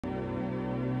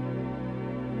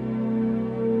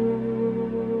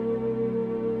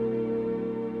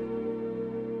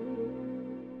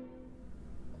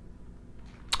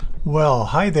Well,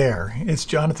 hi there. It's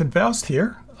Jonathan Foust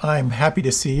here. I'm happy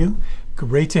to see you.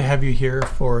 Great to have you here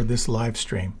for this live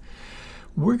stream.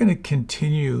 We're going to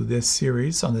continue this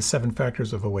series on the 7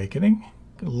 factors of awakening,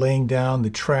 laying down the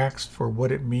tracks for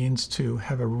what it means to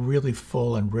have a really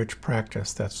full and rich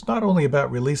practice that's not only about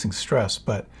releasing stress,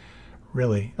 but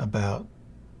really about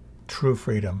true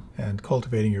freedom and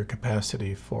cultivating your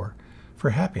capacity for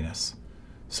happiness.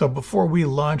 So before we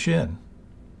launch in,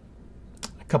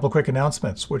 a couple quick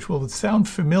announcements, which will sound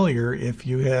familiar if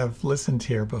you have listened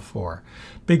here before.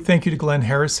 Big thank you to Glenn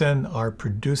Harrison, our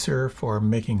producer, for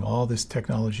making all this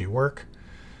technology work.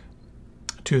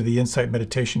 To the Insight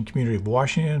Meditation Community of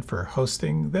Washington for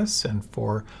hosting this, and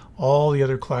for all the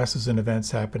other classes and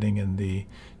events happening in the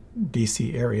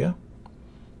DC area.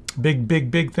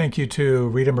 Big thank you to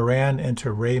Rita Moran and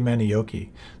to Ray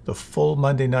Manioki. The full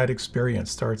Monday night experience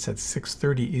starts at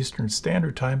 6:30 Eastern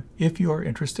Standard Time if you are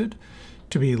interested,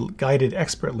 to be guided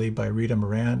expertly by Rita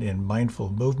Moran in mindful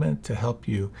movement to help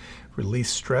you release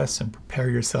stress and prepare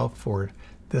yourself for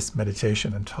this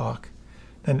meditation and talk.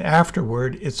 Then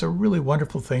afterward, it's a really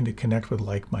wonderful thing to connect with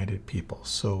like-minded people.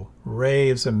 So Ray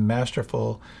is a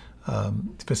masterful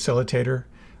facilitator.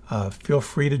 Feel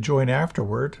free to join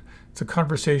afterward. It's a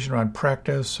conversation around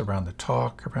practice, around the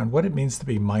talk, around what it means to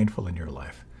be mindful in your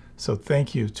life. So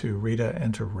thank you to Rita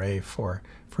and to Ray for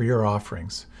your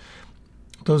offerings.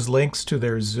 Those links to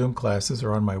their Zoom classes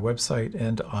are on my website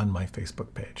and on my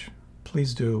Facebook page.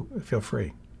 Please do feel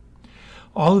free.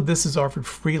 All of this is offered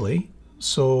freely,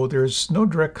 so there's no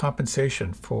direct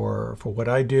compensation for what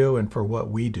I do and for what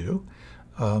we do.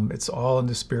 It's all in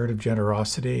the spirit of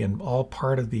generosity and all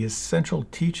part of the essential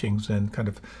teachings and kind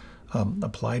of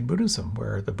applied Buddhism,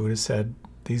 where the Buddha said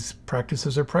these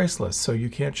practices are priceless, so you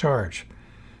can't charge.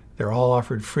 They're all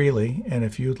offered freely, and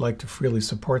if you'd like to freely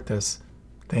support this,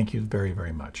 thank you very,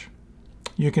 very much.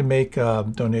 You can make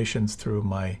donations through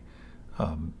my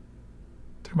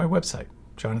website,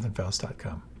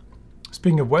 jonathanfoust.com.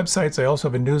 Speaking of websites, I also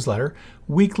have a newsletter,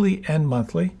 weekly and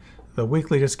monthly. The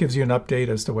weekly just gives you an update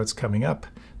as to what's coming up.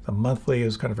 The monthly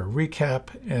is kind of a recap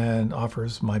and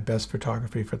offers my best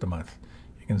photography for the month.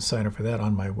 You can sign up for that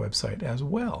on my website as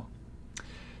well.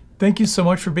 Thank you so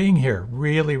much for being here.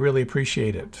 Really, really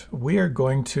appreciate it. We are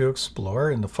going to explore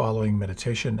in the following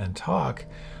meditation and talk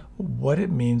what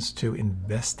it means to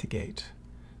investigate.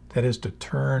 That is to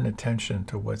turn attention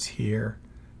to what's here,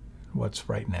 what's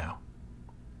right now.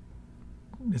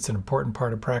 It's an important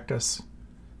part of practice.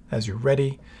 As you're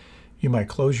ready, you might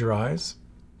close your eyes.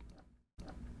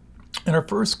 And our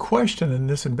first question in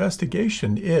this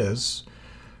investigation is,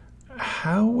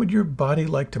 how would your body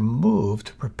like to move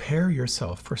to prepare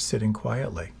yourself for sitting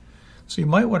quietly? So you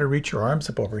might want to reach your arms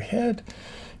up overhead.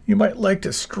 You might like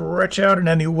to stretch out in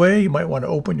any way. You might want to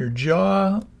open your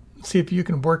jaw. See if you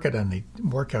can work out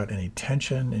any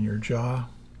tension in your jaw.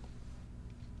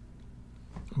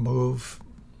 Move,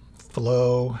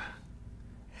 flow,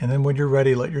 and then when you're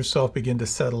ready, let yourself begin to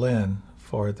settle in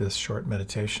for this short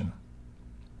meditation.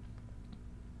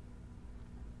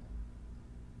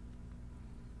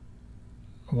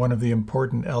 One of the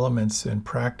important elements in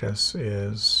practice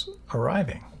is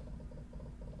arriving.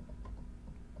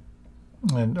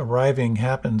 And arriving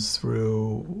happens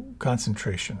through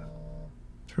concentration,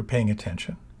 through paying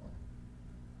attention.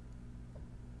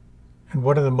 And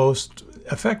one of the most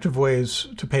effective ways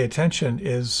to pay attention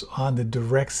is on the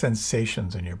direct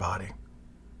sensations in your body.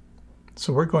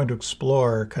 So we're going to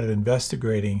explore kind of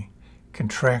investigating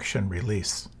contraction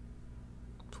release.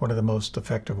 It's one of the most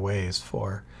effective ways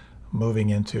for moving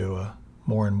into a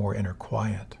more and more inner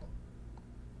quiet.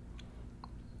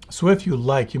 So if you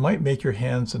like, you might make your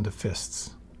hands into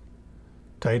fists.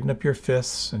 Tighten up your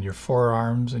fists and your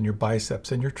forearms and your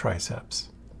biceps and your triceps.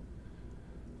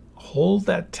 Hold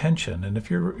that tension, and if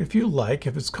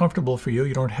it's comfortable for you,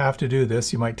 you don't have to do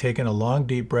this. You might take in a long,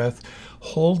 deep breath,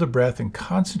 hold the breath, and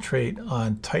concentrate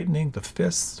on tightening the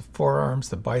fists, the forearms,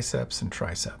 the biceps, and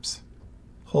triceps.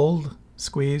 Hold,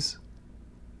 squeeze,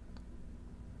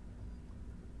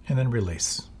 and then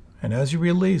release. And as you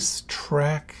release,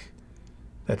 track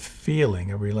that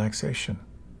feeling of relaxation.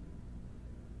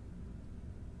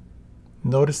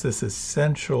 Notice this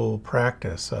essential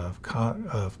practice of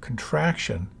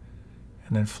contraction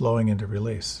and then flowing into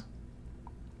release.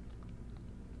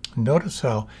 Notice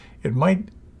how it might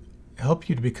help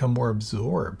you to become more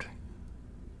absorbed,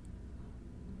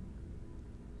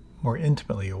 more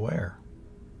intimately aware.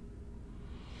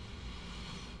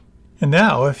 And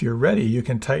now, if you're ready, you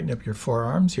can tighten up your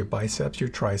forearms, your biceps, your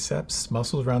triceps,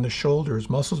 muscles around the shoulders,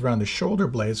 muscles around the shoulder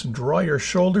blades, and draw your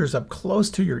shoulders up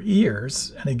close to your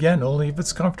ears. And again, only if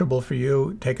it's comfortable for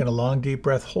you, taking a long, deep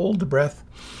breath, hold the breath,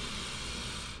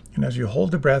 And as you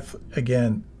hold the breath,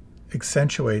 again,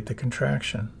 accentuate the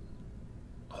contraction.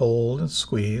 Hold and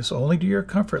squeeze only to your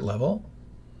comfort level.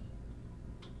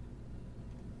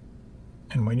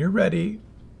 And when you're ready,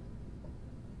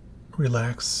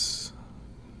 relax.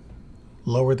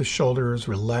 Lower the shoulders,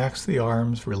 relax the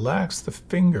arms, relax the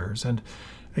fingers, and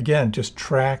again, just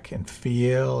track and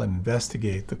feel and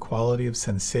investigate the quality of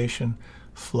sensation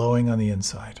flowing on the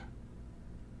inside.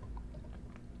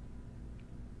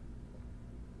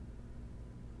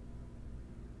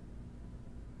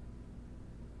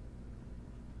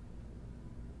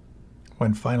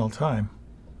 One final time.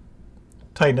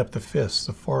 Tighten up the fists,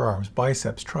 the forearms,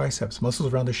 biceps, triceps,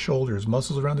 muscles around the shoulders,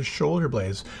 muscles around the shoulder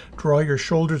blades. Draw your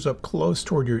shoulders up close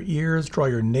toward your ears. Draw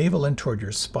your navel in toward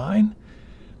your spine.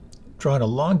 Draw in a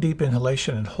long, deep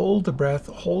inhalation and hold the breath.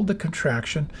 Hold the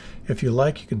contraction. If you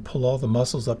like, you can pull all the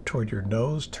muscles up toward your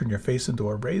nose. Turn your face into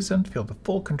a raisin. Feel the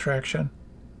full contraction.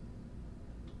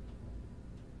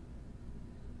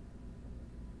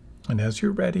 And as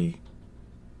you're ready,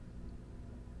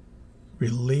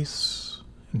 release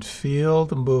and feel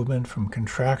the movement from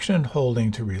contraction and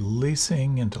holding to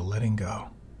releasing and to letting go.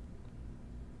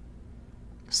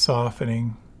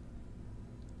 Softening,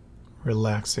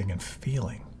 relaxing, and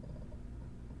feeling.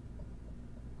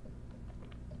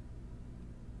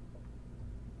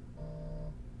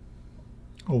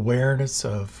 Awareness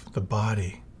of the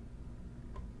body.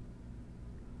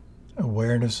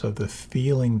 Awareness of the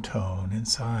feeling tone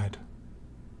inside.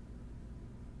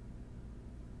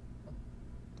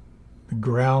 The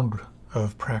ground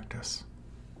of practice.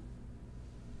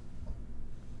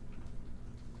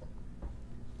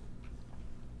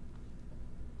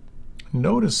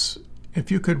 Notice if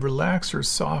you could relax or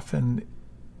soften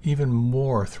even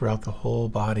more throughout the whole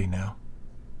body now.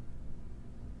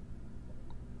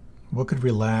 What could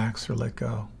relax or let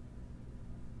go?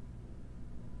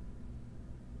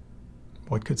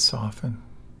 What could soften?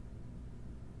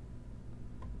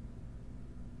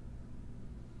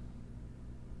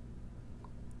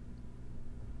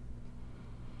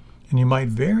 And you might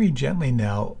very gently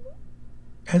now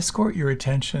escort your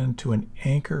attention to an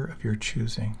anchor of your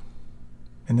choosing.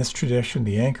 In this tradition,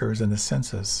 the anchor is in the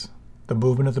senses, the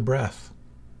movement of the breath,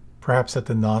 perhaps at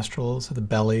the nostrils, or the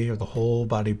belly, or the whole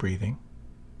body breathing.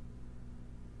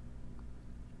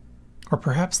 Or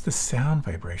perhaps the sound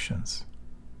vibrations,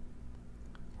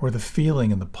 or the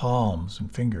feeling in the palms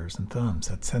and fingers and thumbs,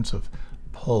 that sense of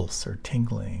pulse or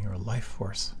tingling or life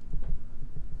force.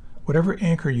 Whatever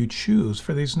anchor you choose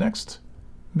for these next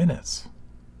minutes,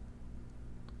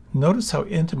 notice how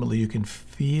intimately you can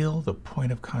feel the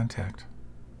point of contact.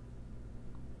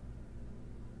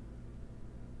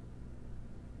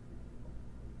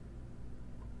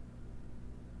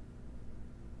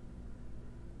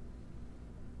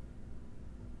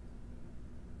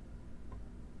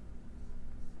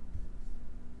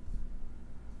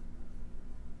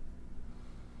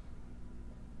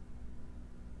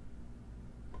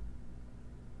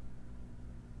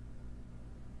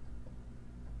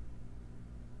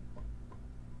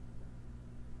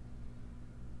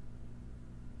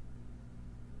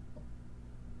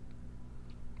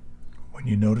 When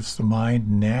you notice the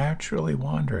mind naturally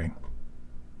wandering,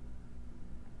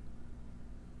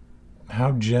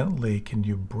 how gently can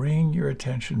you bring your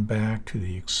attention back to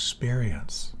the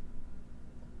experience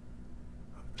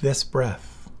of this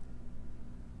breath,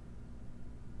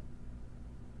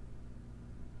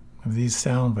 of these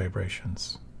sound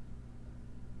vibrations,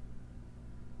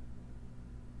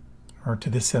 or to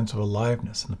this sense of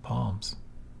aliveness in the palms?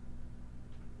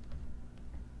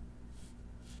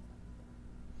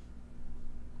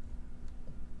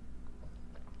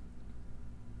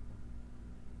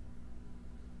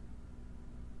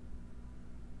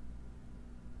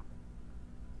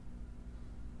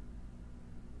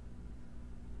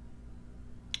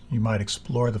 You might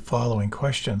explore the following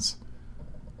questions.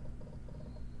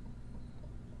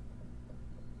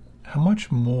 How much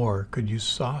more could you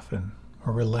soften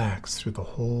or relax through the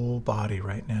whole body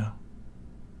right now?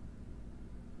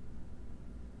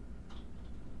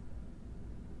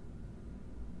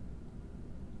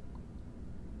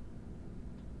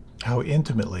 How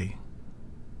intimately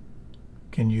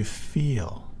can you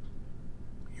feel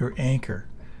your anchor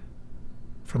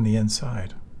from the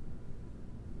inside?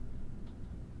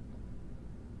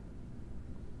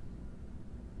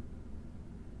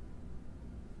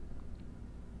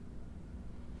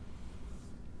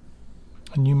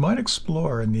 And you might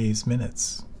explore in these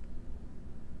minutes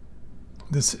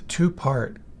this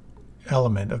two-part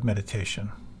element of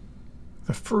meditation.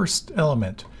 The first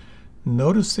element,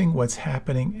 noticing what's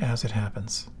happening as it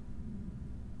happens.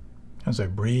 As I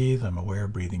breathe, I'm aware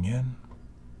of breathing in.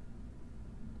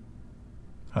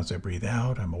 As I breathe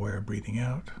out, I'm aware of breathing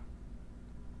out.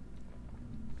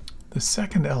 The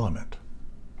second element,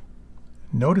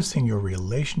 noticing your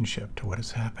relationship to what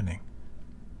is happening.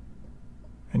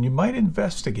 And you might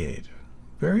investigate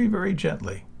very, very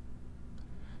gently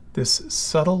this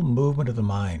subtle movement of the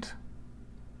mind,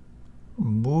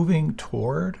 moving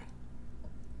toward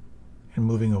and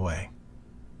moving away.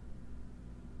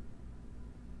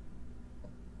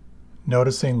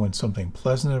 Noticing when something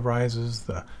pleasant arises,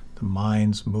 the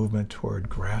mind's movement toward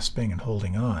grasping and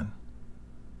holding on.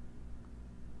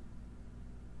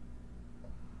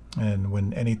 And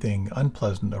when anything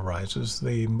unpleasant arises,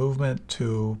 the movement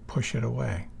to push it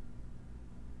away.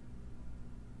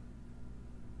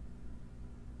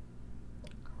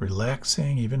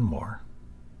 Relaxing even more.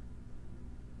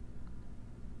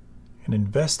 And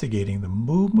investigating the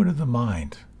movement of the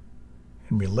mind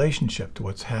in relationship to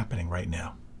what's happening right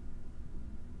now.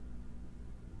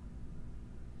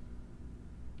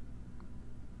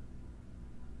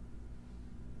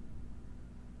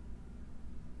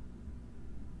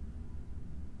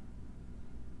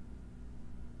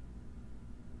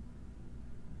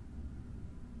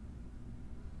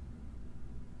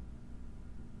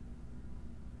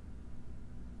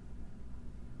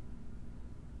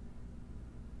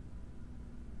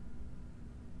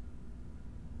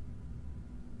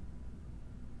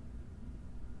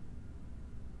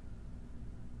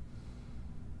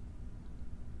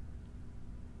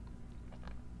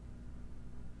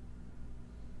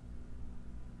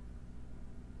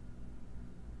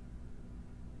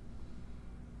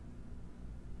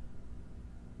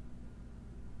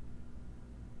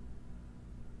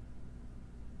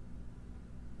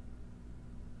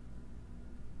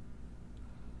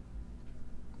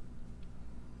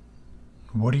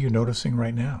 What are you noticing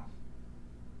right now?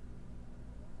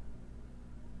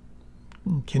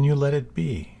 Can you let it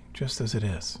be just as it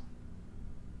is?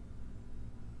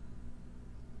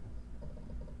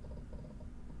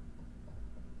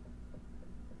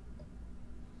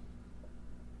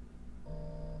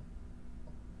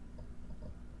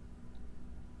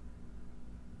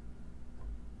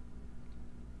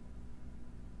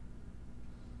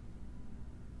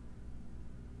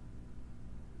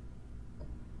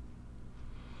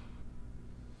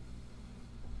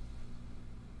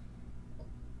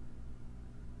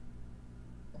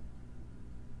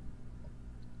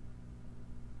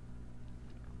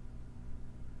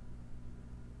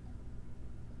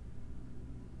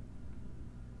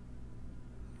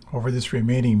 Over this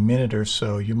remaining minute or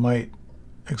so, you might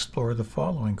explore the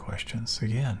following questions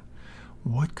again.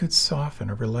 What could soften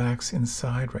or relax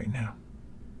inside right now?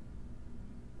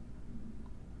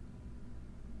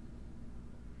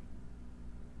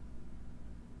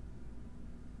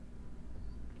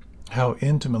 How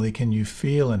intimately can you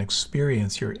feel and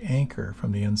experience your anchor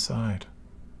from the inside?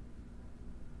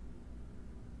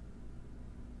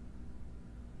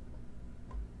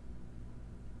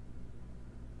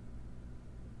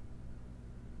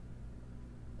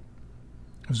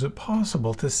 Is it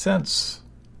possible to sense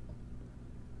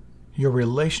your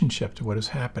relationship to what is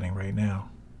happening right now?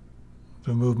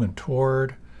 The movement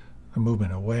toward, the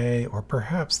movement away, or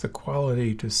perhaps the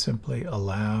quality to simply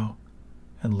allow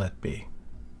and let be.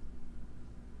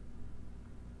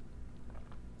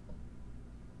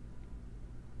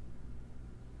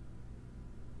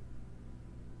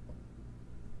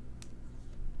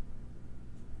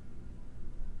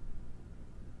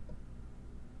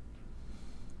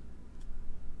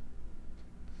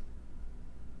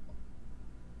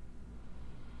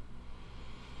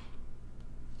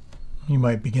 You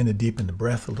might begin to deepen the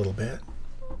breath a little bit.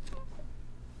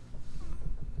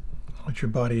 Let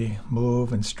your body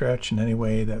move and stretch in any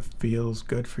way that feels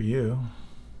good for you.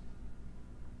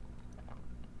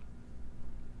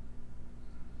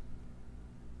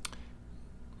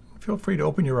 Feel free to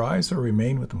open your eyes or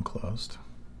remain with them closed.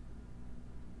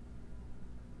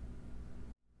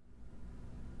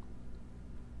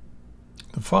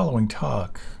 The following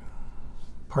talk,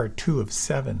 part 2 of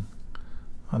 7,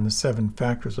 on the 7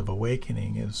 factors of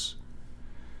awakening, is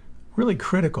really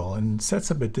critical and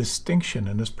sets up a distinction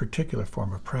in this particular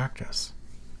form of practice.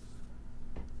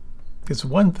 It's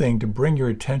one thing to bring your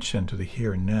attention to the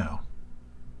here and now.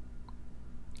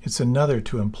 It's another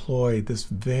to employ this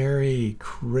very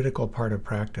critical part of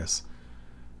practice,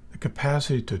 the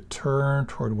capacity to turn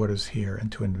toward what is here and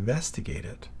to investigate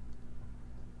it,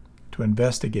 to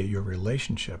investigate your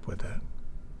relationship with it.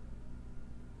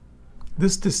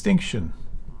 This distinction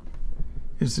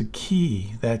is the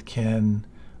key that can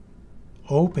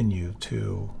open you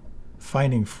to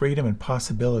finding freedom and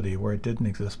possibility where it didn't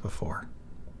exist before.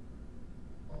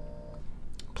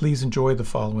 Please enjoy the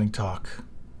following talk.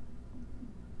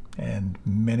 and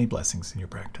many blessings in your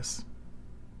practice.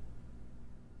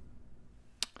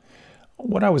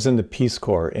 When I was in the Peace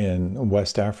Corps in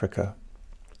West Africa,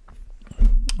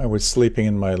 I was sleeping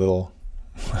in my little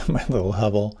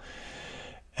hovel,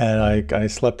 and I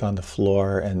slept on the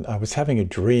floor, and I was having a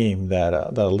dream that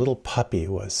a little puppy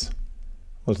was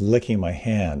licking my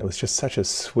hand. It was just such a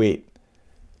sweet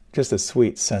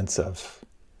sense of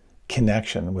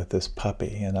connection with this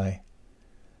puppy. And I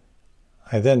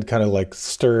then kind of like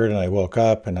stirred, and I woke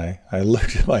up, and I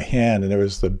looked at my hand, and there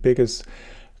was the biggest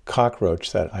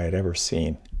cockroach that I had ever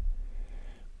seen.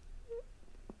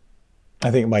 I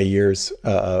think my years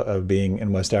of being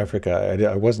in West Africa,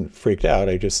 I wasn't freaked out.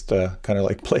 I just kind of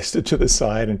like placed it to the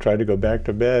side and tried to go back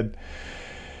to bed.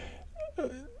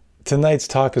 Tonight's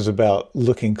talk is about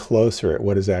looking closer at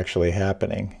what is actually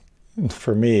happening.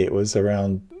 For me, it was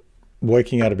around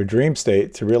waking out of a dream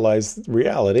state to realize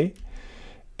reality.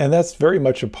 And that's very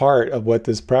much a part of what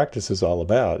this practice is all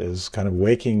about, is kind of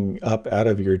waking up out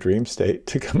of your dream state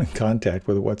to come in contact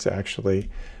with what's actually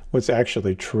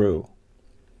true.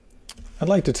 I'd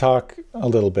like to talk a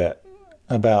little bit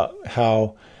about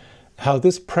how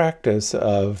this practice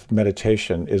of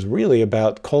meditation is really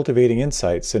about cultivating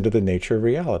insights into the nature of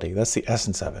reality. That's the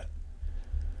essence of it.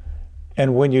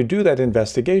 And when you do that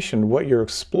investigation, what you're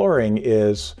exploring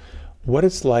is what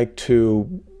it's like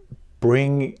to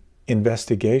bring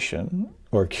investigation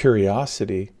or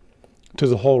curiosity to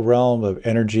the whole realm of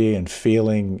energy and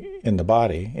feeling in the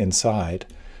body, inside,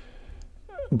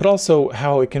 but also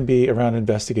how it can be around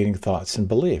investigating thoughts and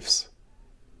beliefs.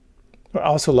 I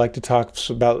also like to talk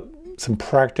about some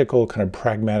practical, kind of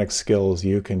pragmatic skills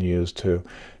you can use to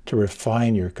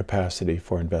refine your capacity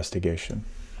for investigation.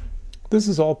 This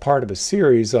is all part of a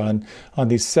series on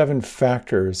these 7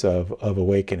 factors of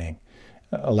awakening.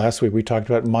 Last week we talked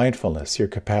about mindfulness, your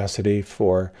capacity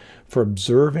for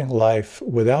observing life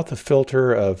without the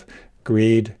filter of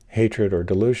greed, hatred, or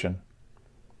delusion.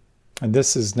 And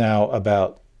this is now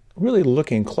about really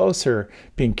looking closer,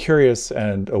 being curious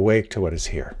and awake to what is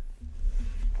here.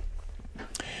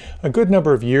 A good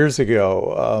number of years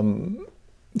ago,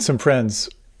 some friends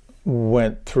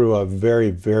went through a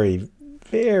very, very,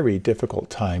 very difficult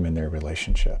time in their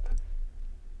relationship.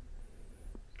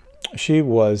 She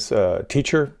was a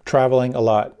teacher, traveling a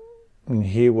lot, and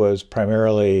he was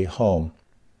primarily home.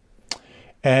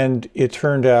 And it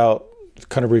turned out,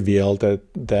 kind of revealed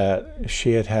that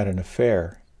she had had an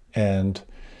affair. And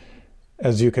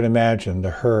as you can imagine, the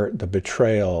hurt, the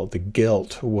betrayal, the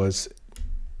guilt was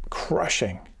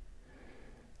crushing.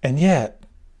 And yet,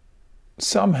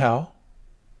 somehow,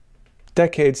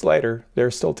 decades later,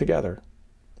 they're still together.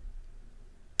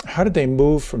 How did they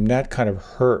move from that kind of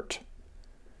hurt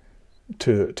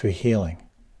to healing?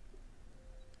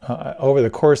 Over the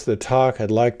course of the talk,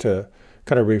 I'd like to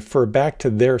kind of refer back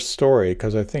to their story,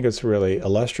 because I think it's really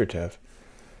illustrative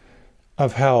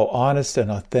of how honest and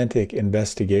authentic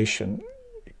investigation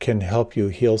can help you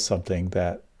heal something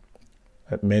that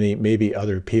maybe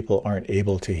other people aren't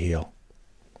able to heal.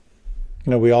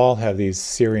 You know, we all have these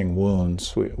searing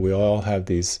wounds. We all have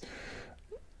these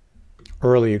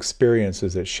early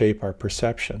experiences that shape our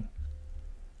perception.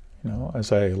 You know,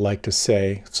 as I like to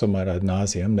say, somewhat ad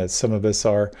nauseum, that some of us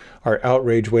are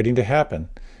outrage waiting to happen.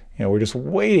 You know, we're just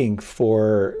waiting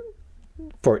for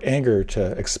anger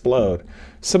to explode.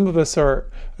 Some of us are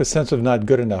a sense of not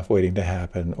good enough waiting to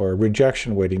happen, or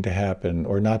rejection waiting to happen,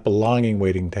 or not belonging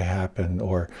waiting to happen,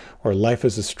 or life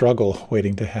is a struggle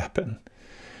waiting to happen.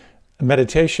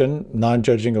 Meditation,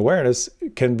 non-judging awareness,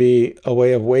 can be a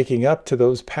way of waking up to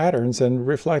those patterns and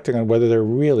reflecting on whether they're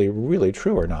really, really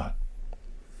true or not.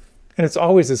 And it's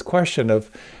always this question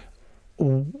of,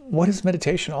 what is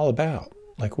meditation all about?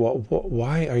 Like,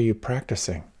 why are you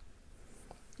practicing?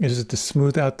 Is it to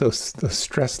smooth out those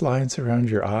stress lines around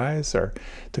your eyes, or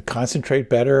to concentrate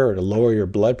better, or to lower your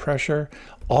blood pressure?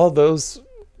 All those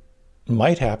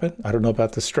might happen. I don't know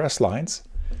about the stress lines,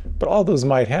 but all those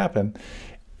might happen.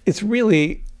 It's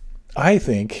really, I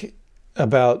think,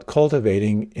 about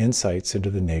cultivating insights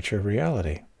into the nature of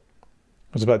reality.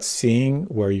 It's about seeing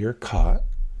where you're caught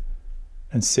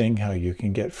and seeing how you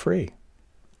can get free.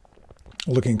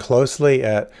 Looking closely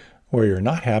at where you're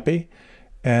not happy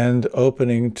and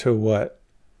opening to what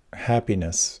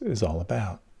happiness is all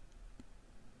about.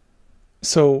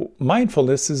 So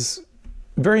mindfulness is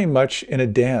very much in a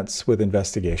dance with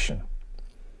investigation.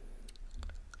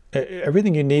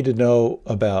 Everything you need to know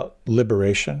about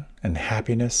liberation and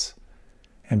happiness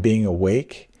and being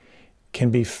awake can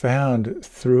be found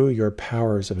through your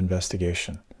powers of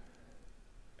investigation.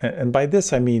 And by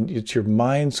this, I mean it's your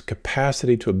mind's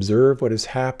capacity to observe what is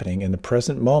happening in the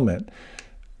present moment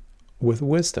with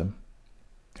wisdom.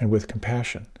 and with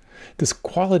compassion. This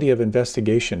quality of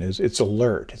investigation it's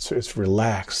alert, it's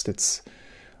relaxed, it's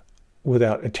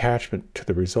without attachment to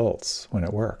the results when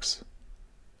it works.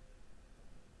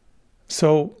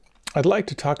 So I'd like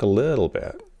to talk a little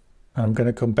bit. I'm going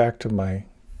to come back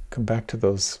to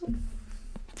those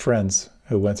friends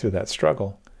who went through that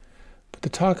struggle, but to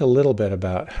talk a little bit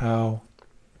about how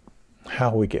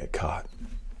we get caught.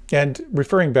 And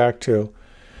referring back to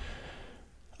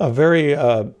a very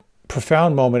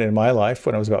profound moment in my life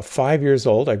when I was about 5 years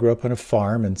old. I grew up on a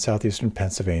farm in southeastern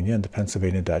Pennsylvania, in the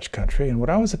Pennsylvania Dutch country. And when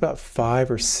I was about 5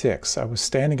 or 6, I was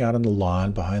standing out on the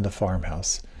lawn behind the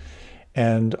farmhouse.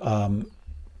 And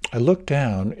I looked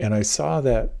down and I saw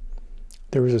that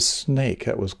there was a snake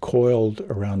that was coiled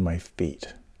around my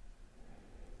feet.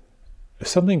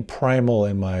 Something primal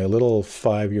in my little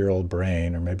 5-year-old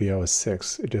brain, or maybe I was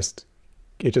 6, it just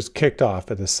kicked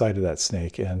off at the sight of that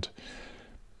snake, and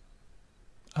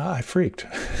I freaked.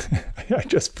 I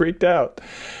just freaked out.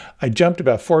 I jumped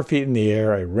about 4 feet in the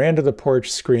air. I ran to the porch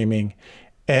screaming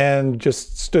and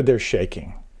just stood there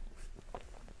shaking.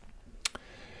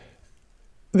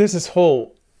 There's this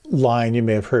whole line you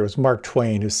may have heard. It was Mark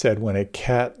Twain who said, when a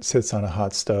cat sits on a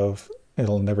hot stove,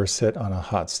 it'll never sit on a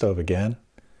hot stove again,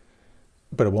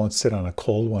 but it won't sit on a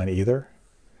cold one either.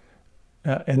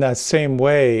 In that same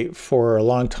way, for a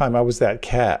long time, I was that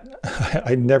cat.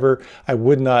 I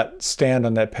would not stand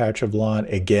on that patch of lawn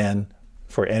again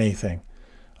for anything.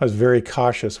 I was very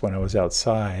cautious when I was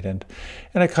outside. And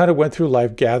I kind of went through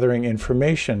life gathering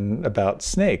information about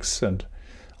snakes. And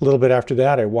a little bit after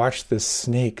that, I watched this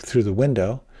snake through the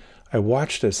window. I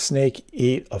watched a snake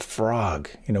eat a frog,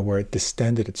 where it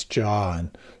distended its jaw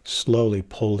and slowly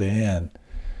pulled it in.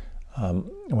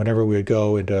 Whenever we would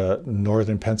go into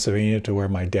northern Pennsylvania to where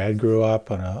my dad grew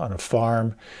up on a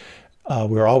farm, we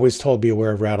were always told to be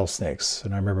aware of rattlesnakes.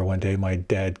 And I remember one day my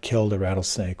dad killed a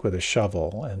rattlesnake with a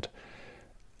shovel, and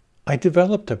I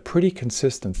developed a pretty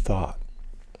consistent thought.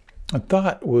 A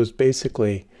thought was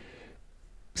basically,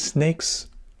 snakes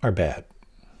are bad.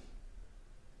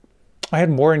 I had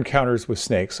more encounters with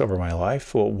snakes over my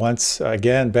life. Well, once,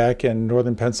 again, back in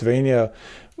northern Pennsylvania,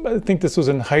 I think this was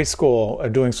in high school,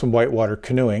 doing some whitewater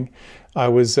canoeing. I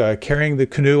was carrying the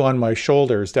canoe on my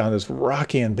shoulders down this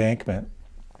rocky embankment,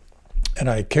 and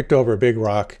I kicked over a big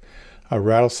rock. A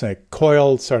rattlesnake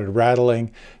coiled, started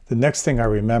rattling. The next thing I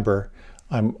remember,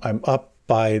 I'm up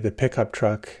by the pickup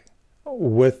truck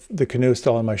with the canoe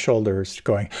still on my shoulders,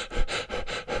 going,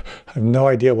 I have no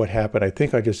idea what happened. I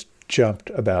think I just jumped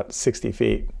about 60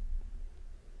 feet.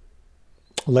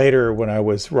 Later, when I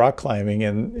was rock climbing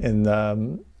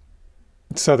in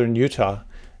southern Utah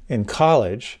in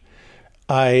college,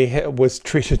 I was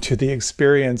treated to the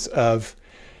experience of,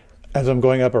 as I'm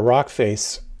going up a rock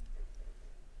face,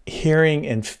 hearing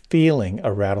and feeling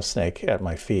a rattlesnake at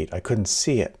my feet. I couldn't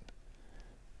see it,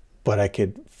 but I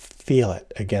could feel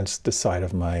it against the side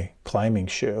of my climbing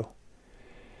shoe.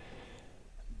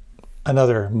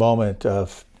 Another moment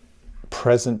of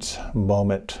present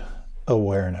moment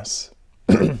awareness.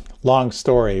 Long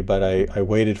story, but I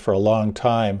waited for a long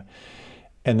time,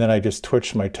 and then I just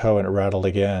twitched my toe and it rattled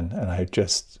again, and I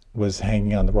just was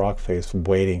hanging on the rock face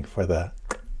waiting for the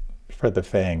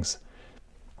fangs.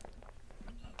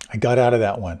 I got out of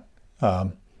that one.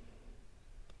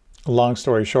 Long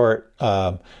story short,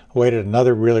 I waited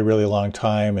another really, really long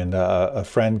time, and a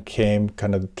friend came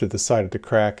kind of to the side of the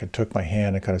crack and took my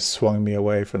hand and kind of swung me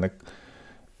away from the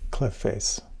cliff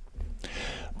face.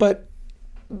 But,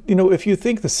 if you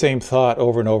think the same thought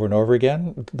over and over and over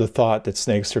again, the thought that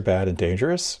snakes are bad and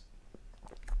dangerous,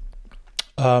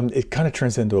 it kind of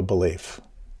turns into a belief.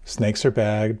 Snakes are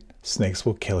bad, snakes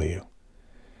will kill you.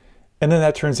 And then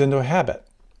that turns into a habit.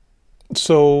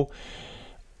 So,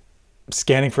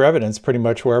 scanning for evidence pretty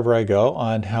much wherever I go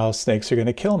on how snakes are going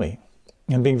to kill me,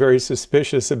 and being very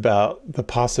suspicious about the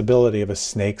possibility of a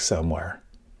snake somewhere.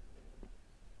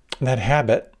 And that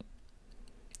habit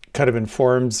kind of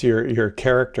informs your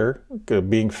character,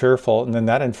 being fearful, and then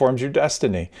that informs your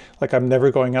destiny. Like, I'm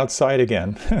never going outside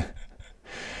again.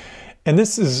 And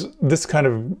this kind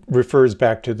of refers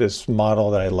back to this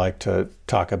model that I like to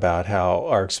talk about, how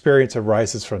our experience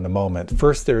arises from the moment.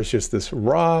 First, there's just this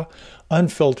raw,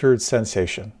 unfiltered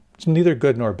sensation. It's neither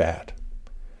good nor bad.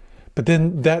 But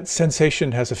then that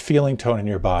sensation has a feeling tone in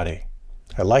your body.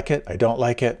 I like it, I don't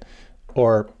like it,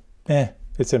 or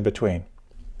it's in between.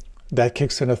 That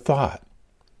kicks in a thought.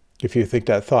 If you think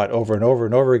that thought over and over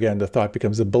and over again, the thought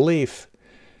becomes a belief.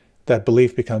 That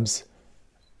belief becomes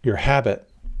your habit.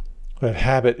 That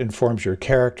habit informs your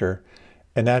character,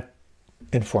 and that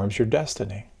informs your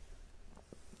destiny.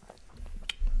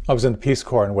 I was in the Peace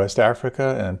Corps in West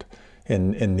Africa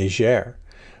and in Niger.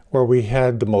 where we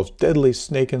had the most deadly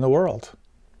snake in the world.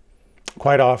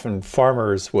 Quite often,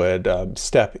 farmers would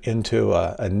step into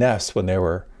a nest when they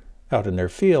were out in their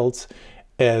fields,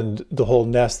 and the whole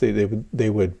nest, they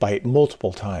would bite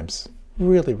multiple times.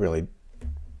 Really, really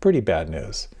pretty bad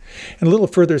news. And a little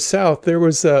further south, there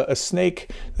was a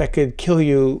snake that could kill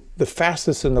you the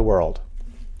fastest in the world.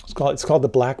 It's called the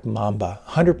black mamba,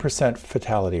 100%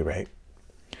 fatality rate.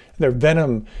 Their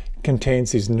venom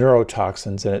contains these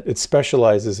neurotoxins, and it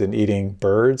specializes in eating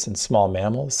birds and small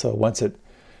mammals. So once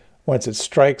it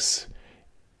strikes,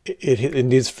 it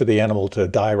needs for the animal to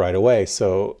die right away,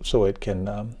 so it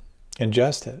can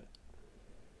ingest it.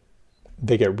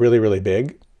 They get really, really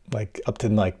big, like up to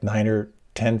like 9 or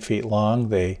 10 feet long.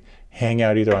 They hang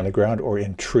out either on the ground or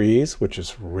in trees, which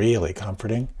is really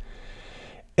comforting.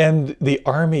 And the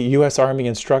U.S. Army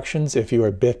instructions, if you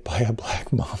are bit by a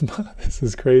black mamba, this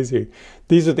is crazy.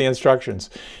 These are the instructions.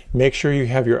 Make sure you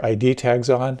have your ID tags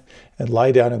on and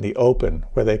lie down in the open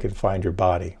where they can find your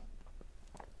body.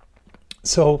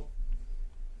 So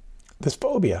this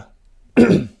phobia,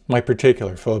 my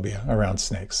particular phobia around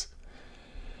snakes.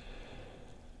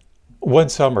 One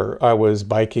summer I was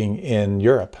biking in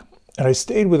Europe, and I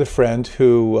stayed with a friend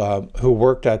who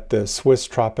worked at the Swiss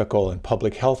Tropical and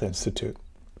Public Health Institute.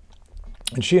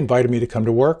 And she invited me to come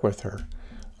to work with her.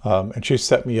 And she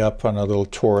set me up on a little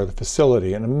tour of the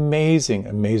facility, and amazing,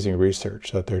 amazing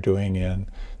research that they're doing in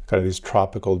kind of these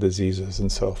tropical diseases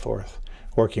and so forth,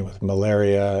 working with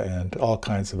malaria and all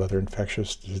kinds of other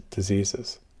infectious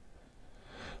diseases.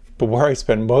 But where I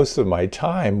spent most of my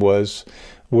time was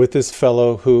with this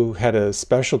fellow who had a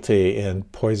specialty in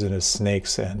poisonous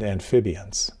snakes and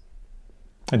amphibians.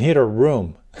 And he had a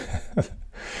room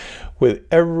with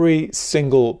every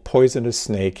single poisonous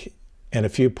snake and a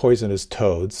few poisonous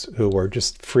toads who were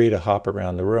just free to hop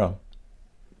around the room.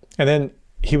 And then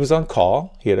he was on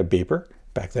call. He had a beeper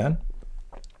back then.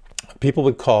 People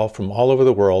would call from all over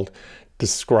the world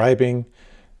describing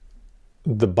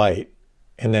the bite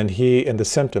and then the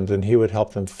symptoms, and he would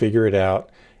help them figure it out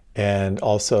and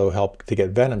also help to get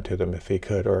venom to them if he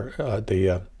could, or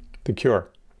the cure.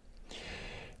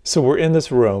 So we're in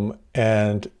this room,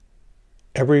 and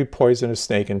every poisonous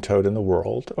snake and toad in the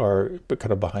world are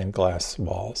kind of behind glass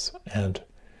walls. And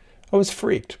I was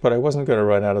freaked, but I wasn't going to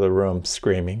run out of the room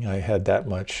screaming. I had that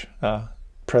much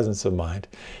presence of mind.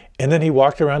 And then he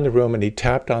walked around the room and he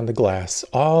tapped on the glass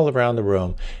all around the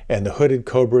room, and the hooded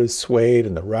cobras swayed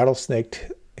and the rattlesnake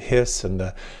hiss and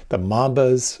the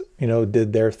mambas,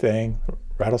 did their thing,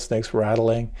 rattlesnakes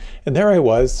rattling. And there I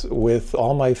was with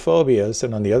all my phobias,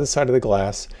 and on the other side of the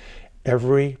glass,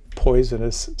 every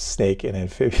poisonous snake and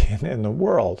amphibian in the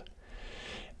world.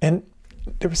 And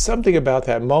there was something about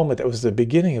that moment that was the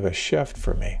beginning of a shift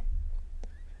for me.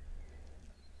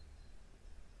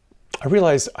 I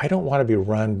realized I don't want to be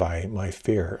run by my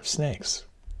fear of snakes.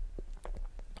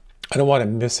 I don't want to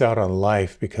miss out on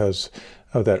life because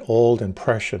of that old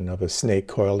impression of a snake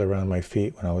coiled around my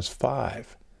feet when I was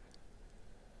 5.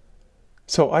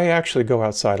 So I actually go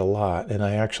outside a lot, and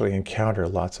I actually encounter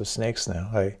lots of snakes now.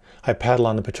 I paddle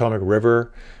on the Potomac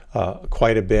River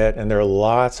quite a bit, and there are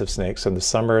lots of snakes. In the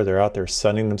summer, they're out there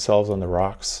sunning themselves on the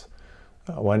rocks.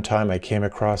 One time I came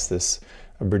across this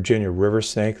Virginia river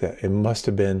snake that it must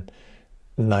have been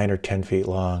 9 or 10 feet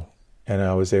long, and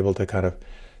I was able to kind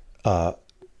of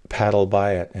paddle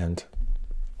by it and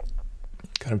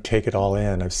kind of take it all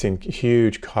in. I've seen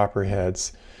huge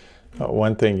copperheads.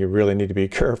 One thing you really need to be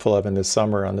careful of in the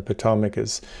summer on the Potomac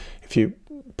is if you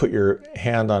put your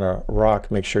hand on a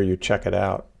rock, make sure you check it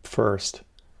out first.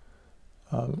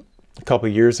 A couple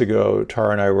of years ago,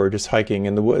 Tara and I were just hiking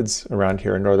in the woods around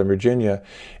here in Northern Virginia,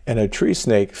 and a tree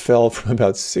snake fell from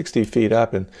about 60 feet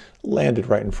up and landed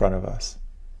right in front of us.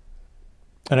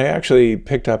 And I actually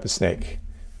picked up a snake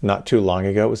not too long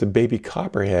ago. It was a baby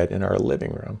copperhead in our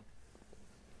living room.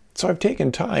 So I've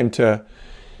taken time to,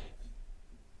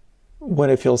 when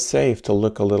it feels safe, to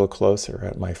look a little closer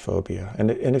at my phobia.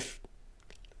 And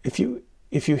if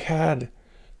you had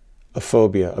a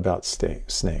phobia about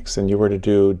snakes and you were to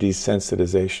do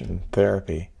desensitization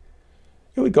therapy,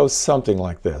 it would go something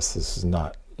like this. This is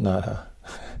not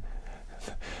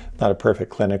a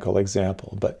perfect clinical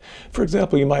example, but for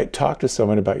example, you might talk to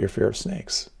someone about your fear of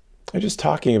snakes. And just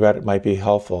talking about it might be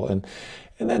helpful. And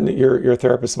then your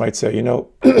therapist might say,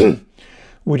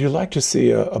 would you like to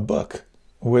see a book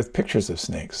with pictures of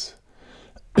snakes?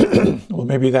 Well,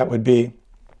 maybe that would be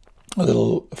a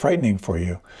little frightening for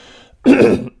you.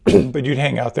 But you'd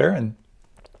hang out there and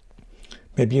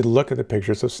maybe you look at the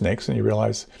pictures of snakes and you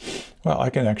realize, well,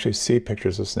 I can actually see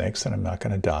pictures of snakes and I'm not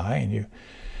going to die. And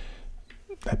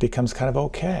that becomes kind of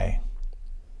okay.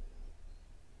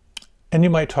 And you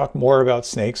might talk more about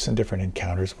snakes and different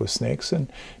encounters with snakes.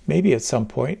 And maybe at some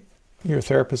point, your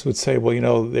therapist would say, well, you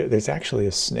know, there's actually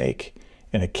a snake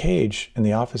in a cage in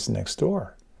the office next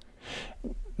door.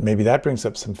 Maybe that brings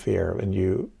up some fear, and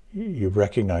you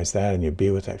recognize that, and you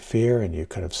be with that fear, and you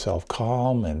kind of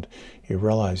self-calm, and you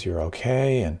realize you're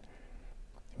okay. And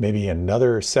maybe in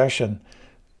another session,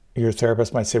 your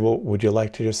therapist might say, well, would you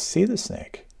like to just see the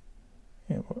snake?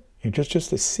 You know, just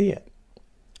to see it.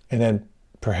 And then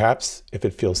perhaps if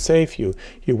it feels safe, you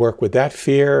work with that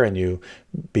fear, and you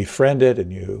befriend it,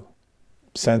 and you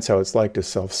sense how it's like to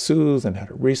self-soothe and how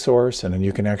to resource, and then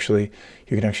you can actually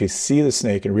see the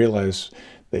snake and realize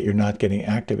that you're not getting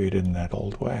activated in that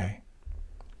old way.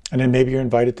 And then maybe you're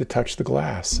invited to touch the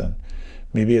glass, and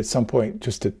maybe at some point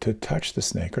just to touch the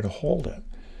snake or to hold it.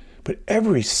 But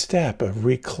every step of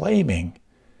reclaiming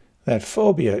that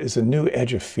phobia is a new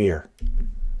edge of fear.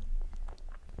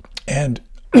 And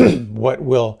what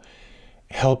will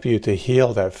help you to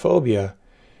heal that phobia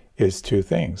is two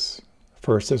things.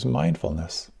 First is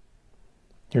mindfulness,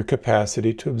 your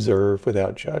capacity to observe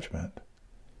without judgment.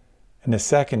 And the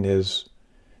second is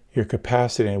your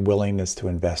capacity and willingness to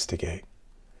investigate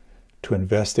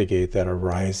that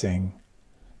arising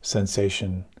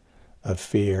sensation of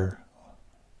fear,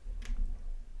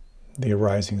 the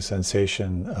arising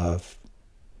sensation of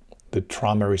the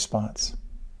trauma response,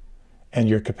 and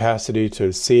your capacity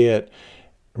to see it,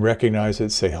 recognize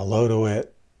it, say hello to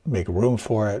it, make room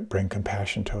for it, bring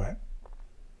compassion to it.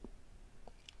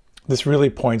 This really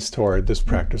points toward this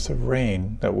practice of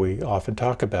RAIN that we often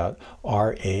talk about,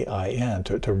 R-A-I-N,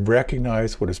 to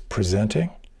recognize what is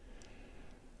presenting,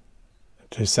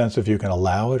 to sense if you can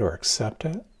allow it or accept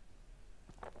it.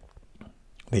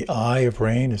 The I of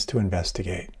RAIN is to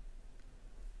investigate,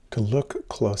 to look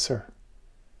closer.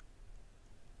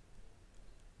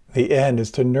 The N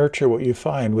is to nurture what you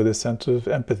find with a sense of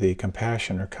empathy,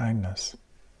 compassion, or kindness.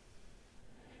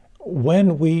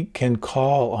 When we can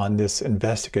call on this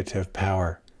investigative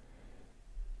power,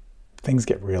 things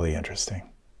get really interesting.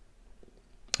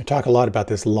 I talk a lot about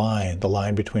this line, the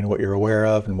line between what you're aware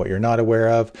of and what you're not aware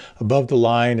of. Above the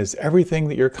line is everything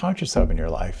that you're conscious of in your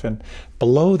life. And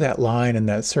below that line in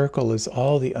that circle is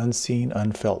all the unseen,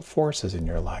 unfelt forces in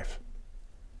your life.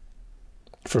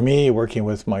 For me, working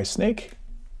with my snake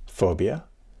phobia,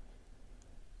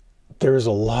 there is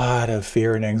a lot of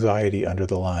fear and anxiety under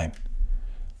the line.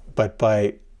 But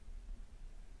by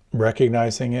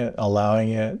recognizing it, allowing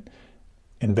it,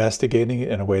 investigating it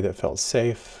in a way that felt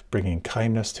safe, bringing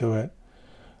kindness to it,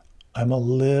 I'm a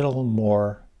little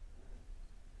more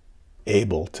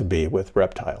able to be with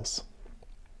reptiles.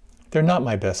 They're not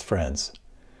my best friends,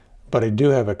 but I do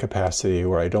have a capacity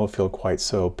where I don't feel quite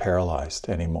so paralyzed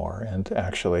anymore. And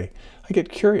actually, I get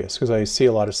curious because I see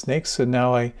a lot of snakes, and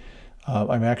now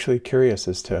I'm actually curious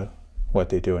as to what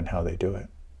they do and how they do it.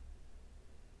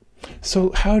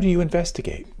 So how do you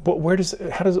investigate? Where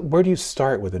do you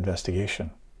start with investigation?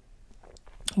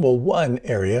 Well, one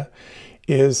area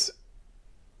is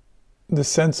the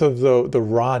sense of the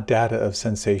raw data of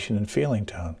sensation and feeling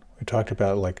tone. We talked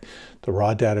about like the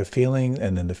raw data feeling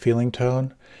and then the feeling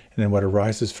tone. And then what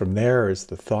arises from there is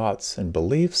the thoughts and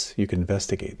beliefs. You can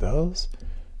investigate those.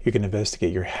 You can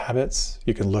investigate your habits.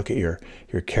 You can look at your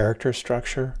character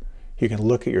structure. You can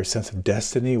look at your sense of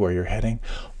destiny, where you're heading.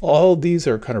 All these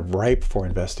are kind of ripe for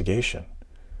investigation.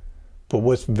 But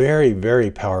what's very, very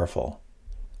powerful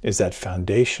is that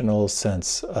foundational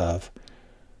sense of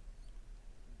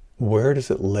where does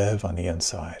it live on the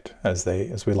inside? As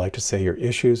we like to say, your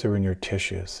issues are in your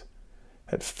tissues.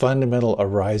 That fundamental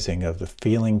arising of the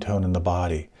feeling tone in the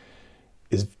body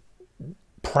is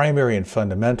primary and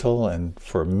fundamental. And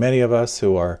for many of us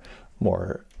who are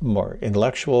more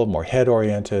intellectual, more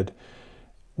head-oriented,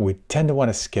 we tend to want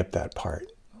to skip that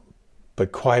part.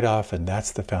 But quite often,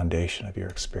 that's the foundation of your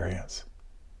experience.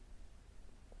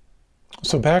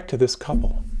 So back to this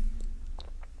couple.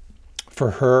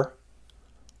 For her,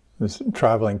 this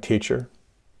traveling teacher,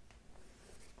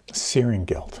 searing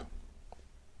guilt.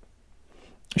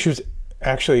 She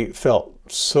felt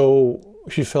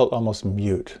almost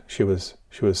mute. She was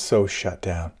so shut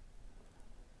down.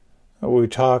 We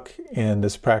talk in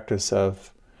this practice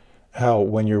of how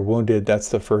when you're wounded, that's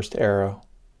the first arrow.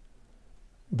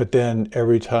 But then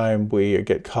every time we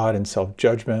get caught in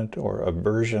self-judgment or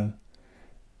aversion,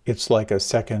 it's like a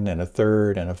second and a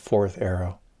third and a fourth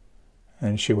arrow.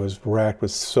 And she was racked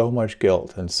with so much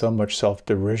guilt and so much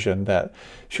self-derision that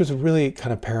she was really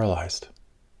kind of paralyzed.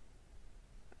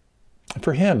 And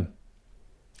for him,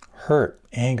 hurt,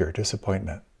 anger,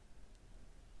 disappointment.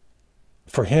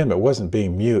 For him, it wasn't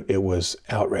being mute, it was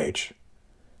outrage.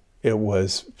 It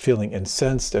was feeling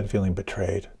incensed and feeling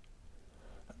betrayed.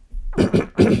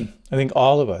 I think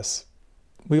all of us,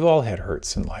 we've all had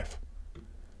hurts in life.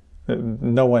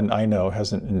 No one I know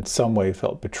hasn't in some way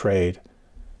felt betrayed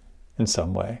in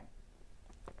some way.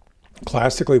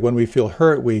 Classically, when we feel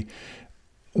hurt, we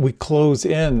close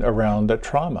in around that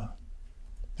trauma.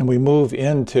 And we move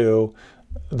into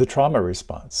the trauma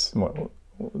response.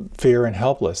 Fear and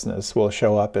helplessness will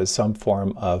show up as some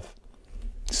form of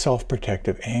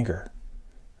self-protective anger,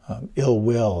 ill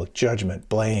will, judgment,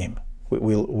 blame.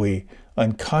 We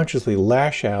unconsciously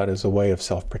lash out as a way of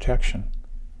self-protection.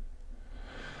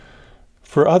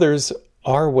 For others,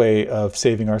 our way of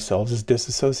saving ourselves is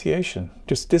disassociation.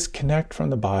 Just disconnect from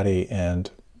the body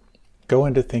and go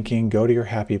into thinking, go to your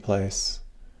happy place.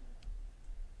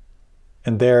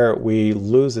 And there we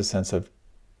lose a sense of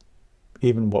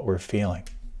even what we're feeling.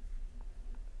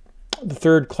 The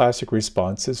third classic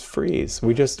response is freeze.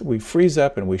 We freeze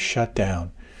up and we shut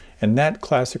down. And that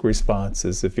classic response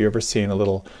is, if you've ever seen a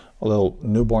little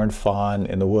newborn fawn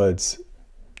in the woods,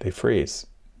 they freeze.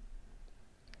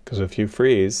 Because if you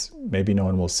freeze, maybe no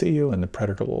one will see you and the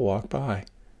predator will walk by.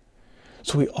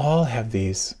 So we all have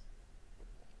these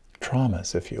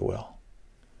traumas, if you will.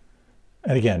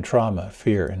 And again, trauma,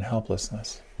 fear, and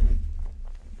helplessness.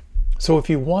 So if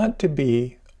you want to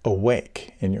be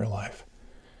awake in your life,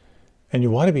 and you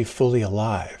want to be fully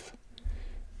alive,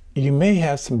 you may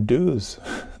have some dues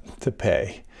to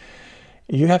pay.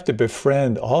 You have to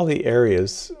befriend all the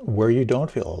areas where you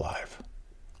don't feel alive,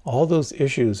 all those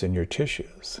issues in your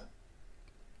tissues.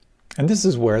 And this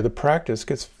is where the practice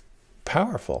gets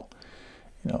powerful.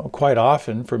 Quite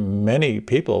often for many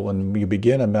people, when you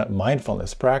begin a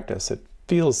mindfulness practice, it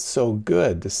feels so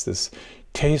good, this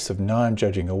taste of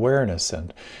non-judging awareness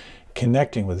and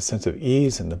connecting with a sense of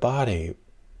ease in the body.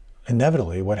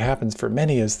 Inevitably, what happens for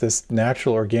many is this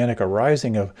natural organic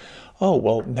arising of, oh,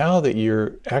 well, now that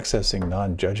you're accessing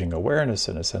non-judging awareness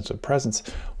and a sense of presence,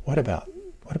 what about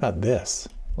this?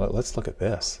 Let's look at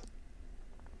this.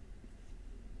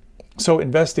 So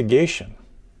investigation,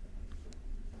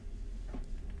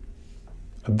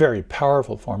 a very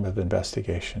powerful form of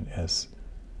investigation, is,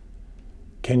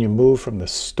 can you move from the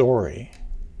story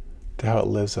to how it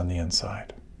lives on the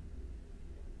inside?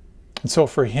 And so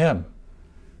for him,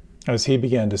 as he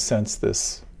began to sense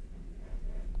this,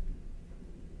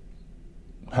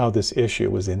 how this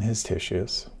issue was in his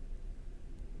tissues,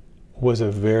 was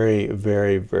a very,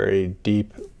 very, very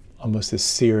deep, almost a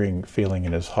searing feeling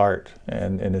in his heart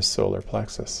and in his solar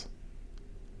plexus.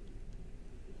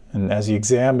 And as he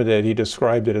examined it, he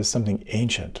described it as something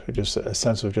ancient, just a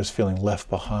sense of just feeling left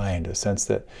behind, a sense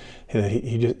that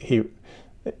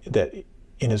that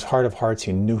in his heart of hearts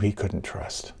he knew he couldn't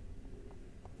trust.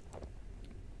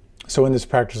 So in this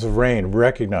practice of rain,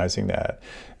 recognizing that,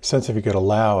 a sense if you could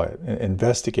allow it,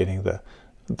 investigating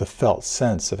the felt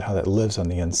sense of how that lives on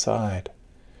the inside.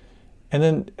 And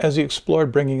then as he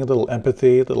explored bringing a little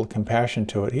empathy, a little compassion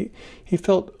to it, he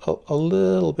felt a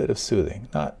little bit of soothing,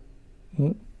 not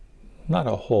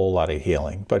a whole lot of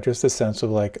healing, but just a sense of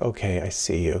like, okay, I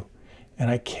see you and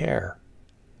I care.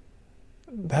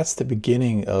 That's the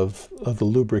beginning of the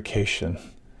lubrication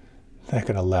that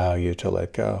can allow you to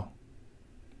let go.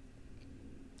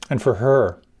 And for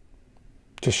her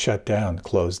to shut down,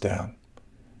 close down.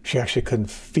 She actually couldn't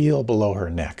feel below her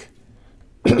neck.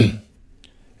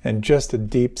 And just a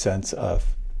deep sense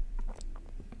of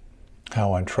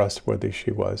how untrustworthy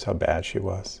she was, how bad she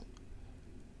was.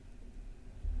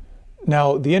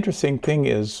 Now, the interesting thing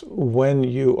is when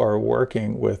you are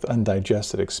working with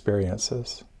undigested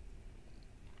experiences,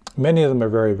 many of them are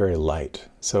very, very light.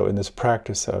 So in this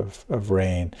practice of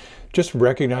rain, just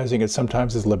recognizing it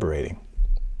sometimes is liberating.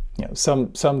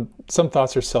 Some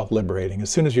thoughts are self-liberating. As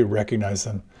soon as you recognize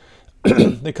them,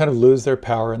 they kind of lose their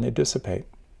power and they dissipate.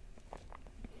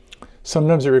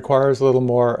 Sometimes it requires a little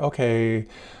more, okay,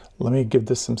 let me give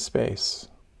this some space.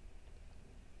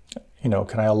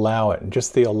 Can I allow it? And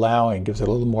just the allowing gives it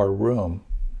a little more room.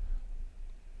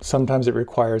 Sometimes it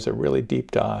requires a really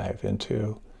deep dive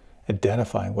into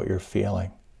identifying what you're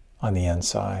feeling on the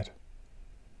inside.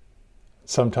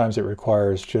 Sometimes it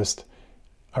requires just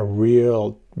a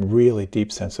really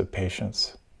deep sense of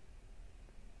patience.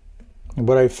 And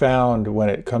what I found when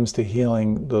it comes to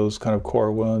healing those kind of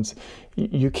core wounds,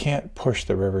 you can't push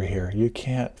the river here. You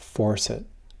can't force it.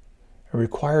 It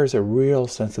requires a real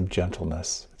sense of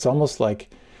gentleness. It's almost like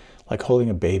holding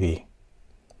a baby.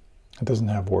 It doesn't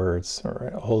have words,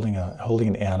 or holding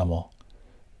an animal.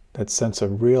 That sense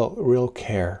of real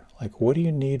care. Like, what do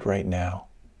you need right now?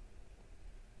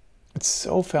 It's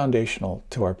so foundational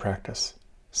to our practice.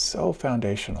 So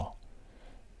foundational.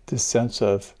 This sense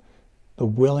of the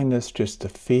willingness just to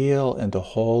feel and to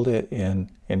hold it in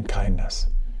kindness.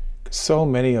 So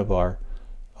many of our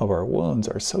wounds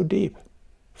are so deep.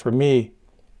 For me,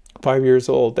 5 years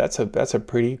old, that's a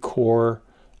pretty core,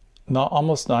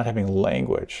 almost not having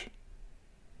language.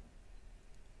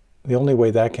 The only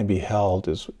way that can be held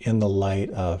is in the light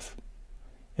of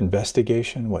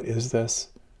investigation. What is this?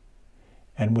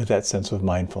 And with that sense of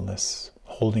mindfulness,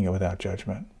 holding it without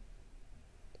judgment.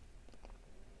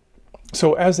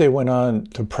 So as they went on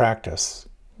to practice,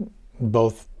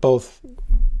 both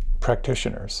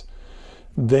practitioners,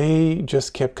 they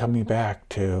just kept coming back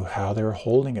to how they were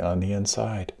holding it on the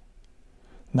inside,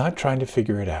 not trying to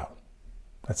figure it out.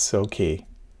 That's so key.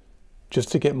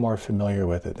 Just to get more familiar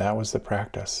with it. That was the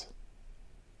practice.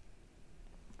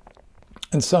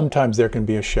 And sometimes there can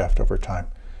be a shift over time.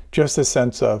 Just a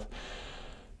sense of,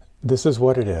 this is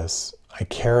what it is. I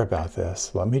care about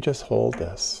this. Let me just hold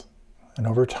this. And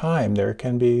over time, there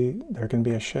can be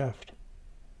a shift.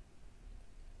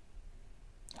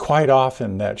 Quite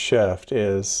often, that shift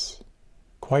is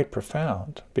quite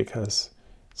profound because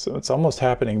it's almost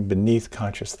happening beneath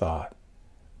conscious thought.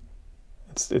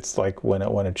 It's like when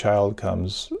a child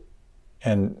comes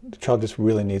and the child just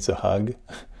really needs a hug,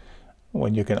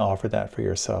 when you can offer that for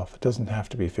yourself. It doesn't have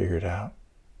to be figured out.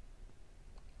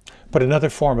 But another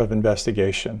form of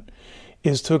investigation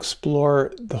is to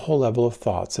explore the whole level of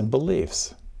thoughts and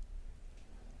beliefs.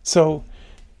 So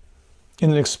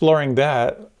in exploring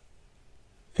that,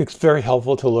 it's very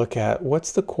helpful to look at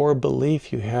what's the core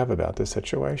belief you have about the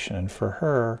situation. And for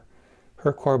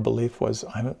her core belief was,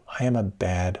 I am a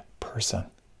bad person.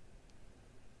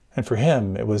 And for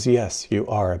him, it was, yes, you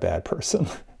are a bad person.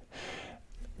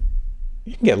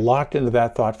 You can get locked into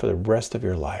that thought for the rest of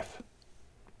your life.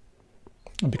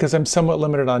 Because I'm somewhat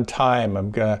limited on time, I'm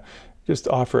going to just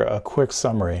offer a quick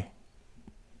summary.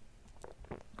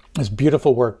 This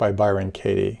beautiful work by Byron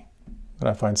Katie that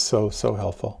I find so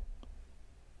helpful.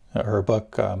 Her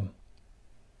book,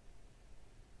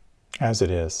 As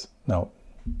It Is. No,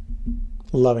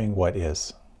 Loving What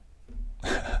Is.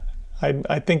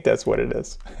 I think that's what it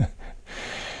is.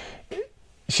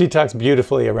 She talks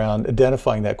beautifully around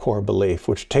identifying that core belief,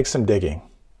 which takes some digging.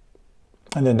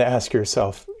 And then to ask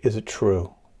yourself, is it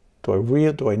true?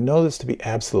 Do I know this to be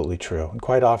absolutely true? And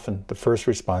quite often the first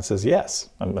response is yes,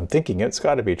 I'm thinking it's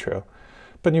got to be true.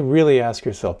 But you really ask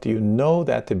yourself, do you know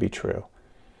that to be true?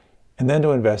 And then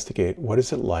to investigate, what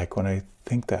is it like when I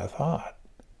think that thought?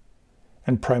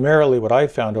 And primarily what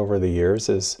I've found over the years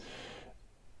is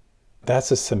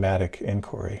that's a somatic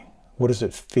inquiry. What does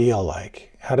it feel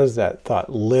like? How does that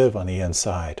thought live on the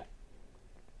inside?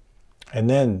 And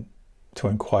then to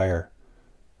inquire,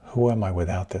 who am I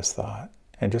without this thought?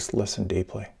 And just listen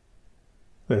deeply.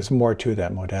 There's more to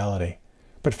that modality.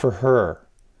 But for her,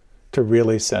 to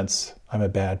really sense I'm a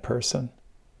bad person,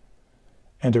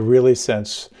 and to really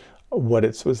sense what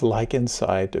it was like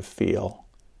inside to feel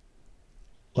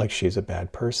like she's a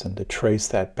bad person, to trace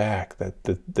that back,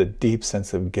 the deep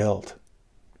sense of guilt,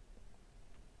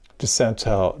 to sense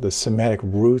how the somatic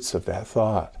roots of that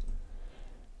thought.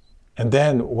 And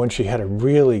then when she had a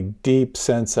really deep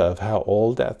sense of how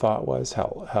old that thought was,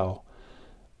 how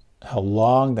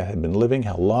long that had been living,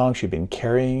 how long she'd been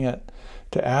carrying it,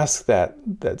 to ask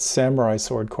that samurai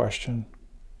sword question,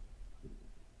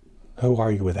 who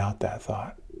are you without that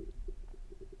thought?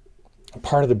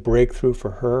 Part of the breakthrough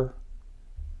for her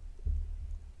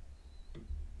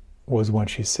was when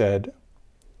she said,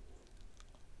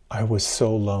 I was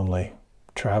so lonely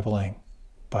traveling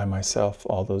by myself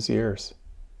all those years.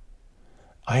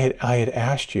 I had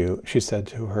asked you, she said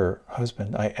to her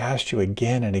husband, I asked you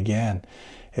again and again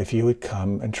if you would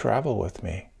come and travel with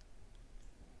me.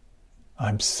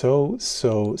 I'm so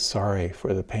sorry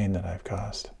for the pain that I've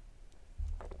caused.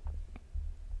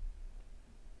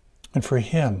 And for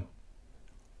him,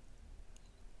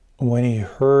 when he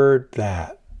heard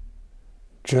that,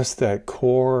 just that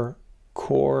core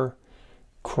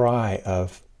cry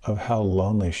of how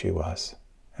lonely she was,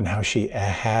 and how she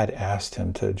had asked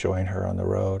him to join her on the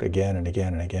road again and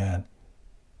again and again,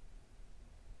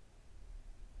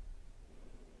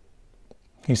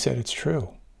 he said, it's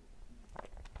true.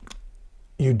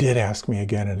 You did ask me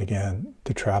again and again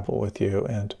to travel with you,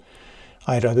 and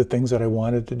I had other things that I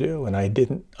wanted to do, and I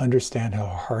didn't understand how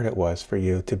hard it was for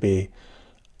you to be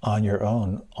on your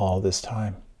own all this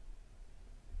time.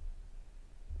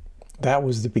 That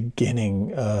was the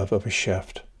beginning of a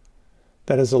shift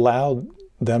that has allowed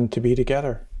them to be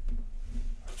together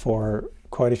for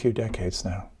quite a few decades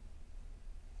now.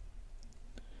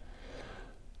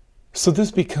 So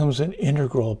this becomes an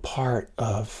integral part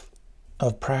of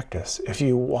practice. If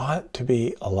you want to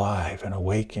be alive and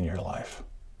awake in your life,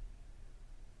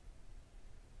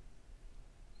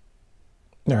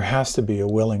 There has to be a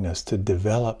willingness to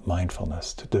develop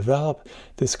mindfulness, to develop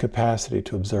this capacity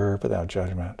to observe without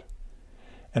judgment,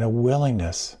 and a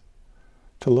willingness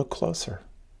to look closer,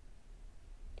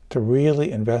 to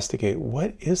really investigate,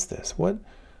 what is this? What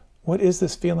is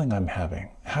this feeling I'm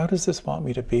having? How does this want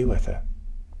me to be with it?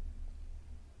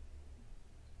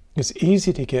 It's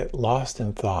easy to get lost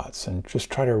in thoughts and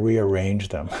just try to rearrange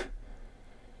them.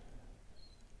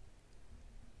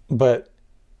 But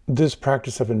this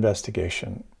practice of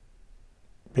investigation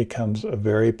becomes a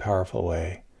very powerful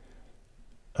way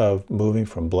of moving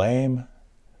from blame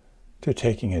to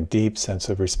taking a deep sense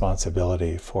of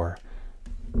responsibility for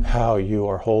how you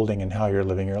are holding and how you're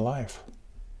living your life.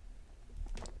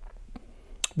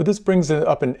 But this brings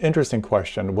up an interesting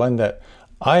question, one that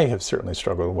I have certainly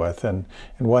struggled with, and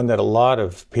one that a lot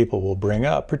of people will bring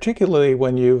up, particularly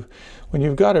when you've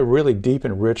got a really deep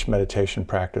and rich meditation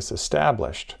practice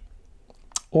established.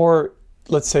 Or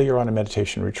let's say you're on a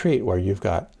meditation retreat where you've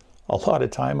got a lot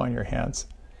of time on your hands.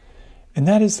 And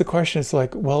that is the question, it's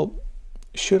like, well,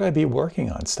 should I be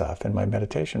working on stuff in my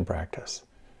meditation practice?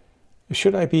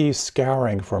 Should I be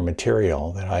scouring for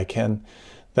material that I can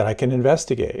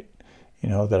investigate,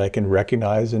 that I can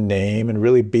recognize and name and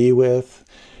really be with?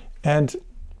 And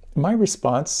my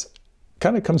response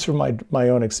kind of comes from my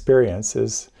own experience,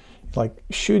 is like,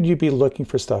 should you be looking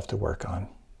for stuff to work on?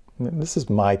 And this is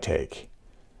my take.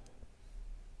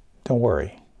 Don't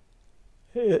worry,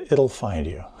 it'll find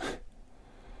you.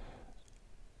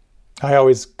 I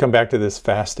always come back to this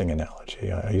fasting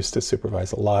analogy. I used to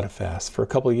supervise a lot of fasts for a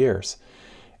couple of years.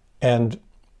 And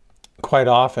quite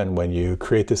often when you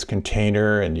create this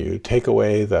container and you take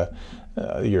away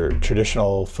your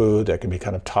traditional food that can be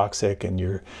kind of toxic, and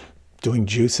you're doing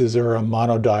juices or a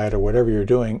mono diet or whatever you're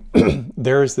doing,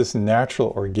 there is this natural,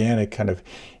 organic kind of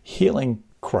healing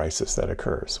crisis that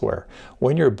occurs, where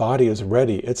when your body is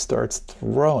ready, it starts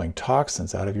throwing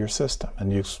toxins out of your system,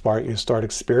 and you start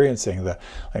experiencing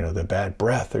the bad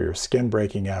breath, or your skin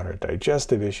breaking out, or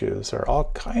digestive issues, or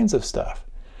all kinds of stuff.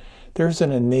 There's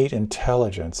an innate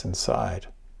intelligence inside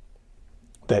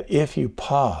that if you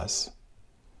pause,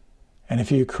 and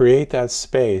if you create that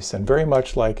space, and very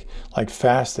much like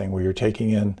fasting, where you're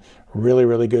taking in really,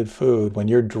 really good food, when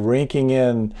you're drinking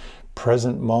in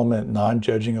present moment,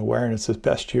 non-judging awareness as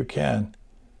best you can,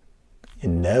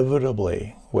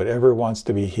 inevitably, whatever wants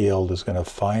to be healed is going to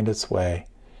find its way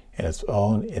in its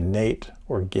own innate,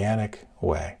 organic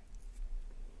way.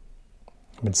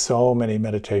 I've been so many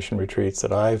meditation retreats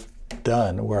that I've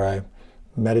done where I'm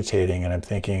meditating and I'm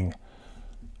thinking,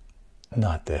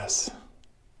 not this.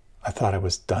 I thought I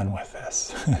was done with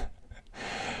this.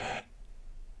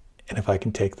 And if I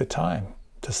can take the time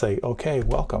to say, okay,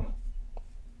 welcome.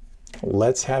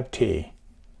 Let's have tea.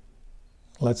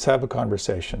 Let's have a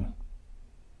conversation.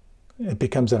 It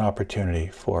becomes an opportunity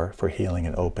for healing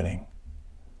and opening.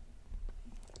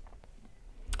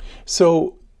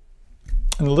 So,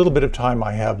 in the little bit of time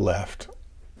I have left,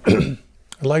 I'd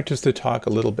like just to talk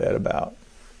a little bit about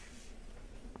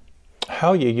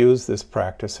how you use this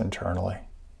practice internally.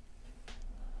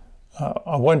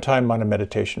 One time on a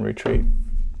meditation retreat,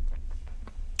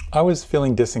 I was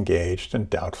feeling disengaged and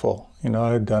doubtful.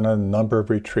 I had done a number of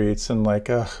retreats and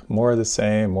more of the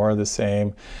same, more of the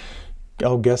same.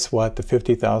 Oh, guess what? The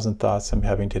 50,000 thoughts I'm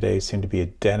having today seem to be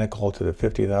identical to the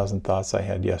 50,000 thoughts I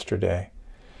had yesterday.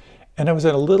 And I was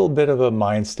in a little bit of a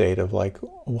mind state of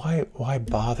why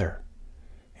bother?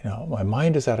 My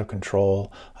mind is out of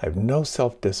control. I have no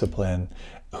self-discipline.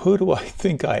 Who do I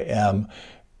think I am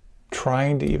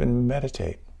trying to even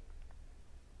meditate?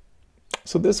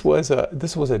 So this was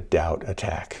a doubt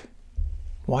attack.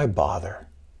 Why bother?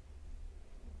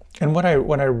 And when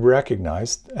I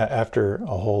recognized, after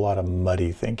a whole lot of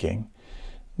muddy thinking,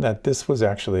 that this was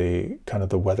actually kind of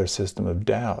the weather system of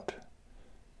doubt,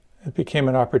 it became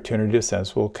an opportunity to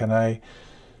sense, well, can I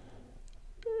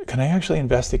actually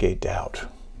investigate doubt?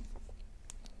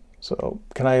 So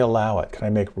can I allow it? Can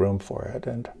I make room for it?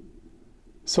 And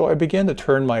so I began to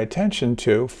turn my attention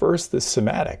to first the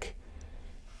somatic.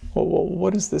 Well,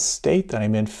 what does this state that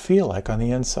I'm in feel like on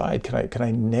the inside? Can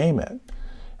I name it?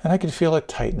 And I could feel a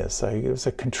tightness. It was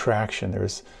a contraction.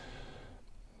 There's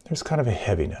kind of a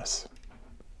heaviness.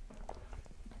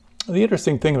 The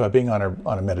interesting thing about being on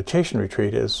a meditation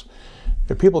retreat is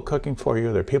there are people cooking for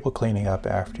you. There are people cleaning up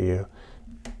after you.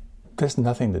 There's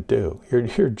nothing to do.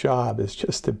 Your job is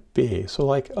just to be. So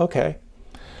okay,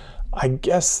 I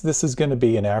guess this is going to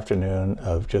be an afternoon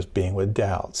of just being with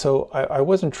doubt. So I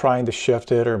wasn't trying to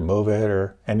shift it or move it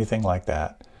or anything like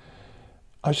that.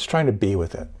 I was just trying to be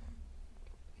with it.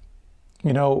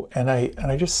 And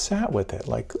I just sat with it,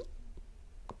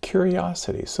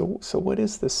 curiosity. So what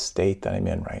is the state that I'm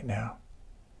in right now?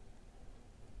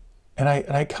 And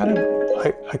I kind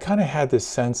of had this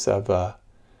sense of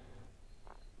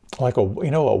like a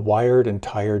wired and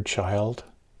tired child,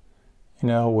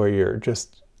 where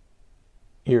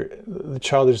the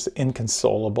child is just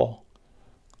inconsolable,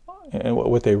 and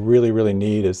what they really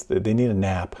need is they need a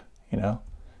nap.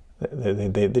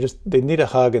 They need a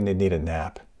hug and they need a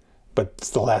nap, but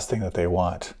it's the last thing that they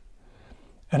want.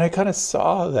 And I kind of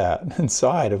saw that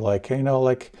inside of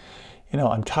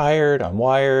I'm tired, I'm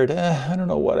wired, I don't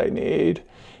know what I need.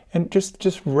 And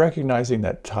just recognizing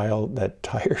that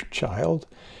tired child,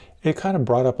 it kind of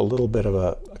brought up a little bit of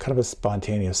a kind of a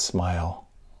spontaneous smile,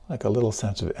 like a little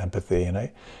sense of empathy. And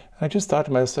I just thought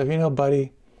to myself,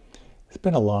 buddy, it's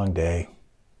been a long day.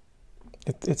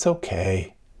 It's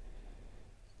okay.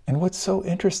 And what's so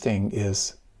interesting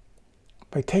is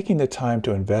by taking the time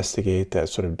to investigate that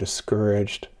sort of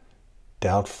discouraged,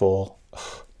 doubtful,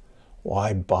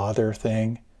 why bother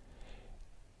thing,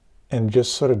 and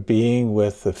just sort of being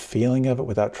with the feeling of it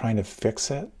without trying to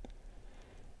fix it,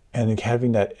 and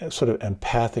having that sort of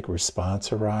empathic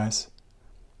response arise,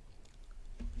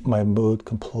 my mood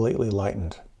completely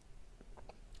lightened.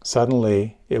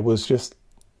 Suddenly, it was just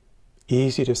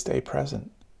easy to stay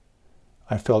present.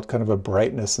 I felt kind of a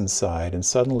brightness inside, and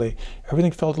suddenly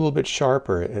everything felt a little bit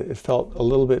sharper. It felt a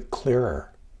little bit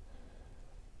clearer.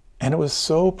 And it was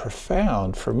so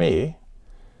profound for me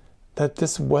that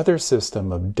this weather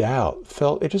system of doubt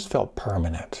just felt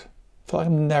permanent. I felt like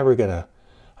I'm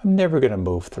never gonna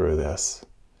move through this.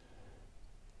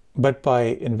 But by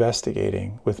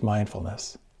investigating with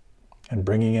mindfulness and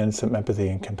bringing in some empathy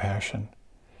and compassion,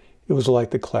 it was like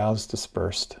the clouds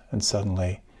dispersed and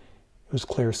suddenly it was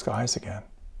clear skies again.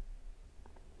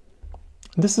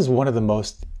 This is one of the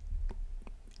most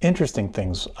interesting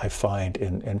things I find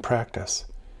in practice,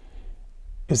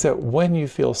 is that when you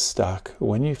feel stuck,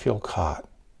 when you feel caught,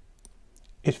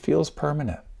 it feels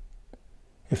permanent.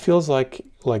 It feels like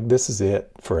this is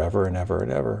it forever and ever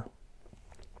and ever.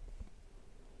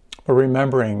 But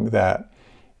remembering that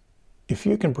if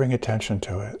you can bring attention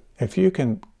to it, if you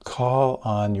can call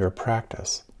on your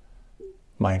practice,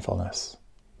 mindfulness,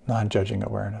 non-judging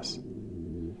awareness,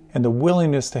 and the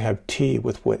willingness to have tea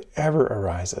with whatever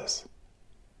arises,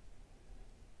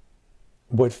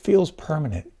 what feels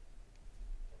permanent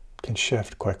can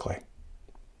shift quickly.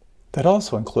 That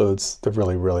also includes the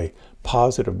really, really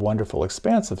positive, wonderful,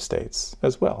 expansive states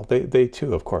as well. They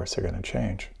too, of course, are going to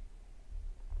change.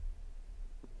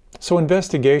 So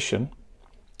investigation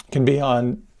can be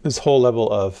on this whole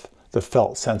level of the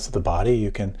felt sense of the body.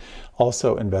 You can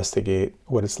also investigate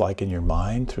what it's like in your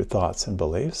mind through thoughts and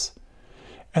beliefs.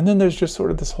 And then there's just sort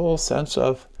of this whole sense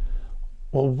of,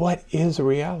 well, what is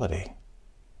reality?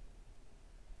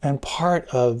 And part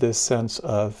of this sense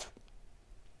of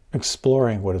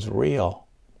exploring what is real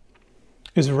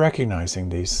is recognizing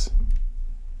these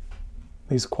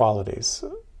qualities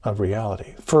of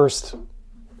reality. First,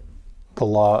 the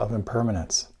law of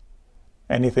impermanence.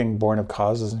 Anything born of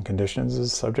causes and conditions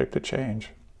is subject to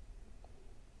change.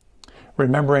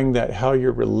 Remembering that how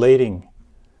you're relating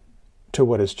to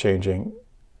what is changing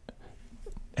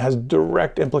has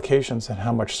direct implications on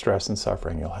how much stress and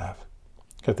suffering you'll have.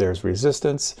 If there's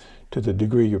resistance, to the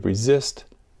degree you resist,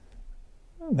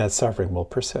 that suffering will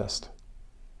persist.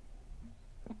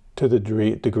 To the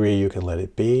degree you can let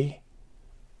it be,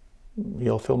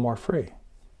 you'll feel more free.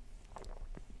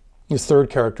 This third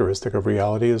characteristic of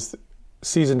reality is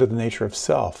sees into the nature of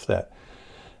self, that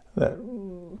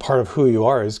part of who you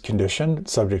are is conditioned,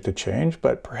 subject to change,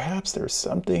 but perhaps there's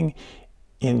something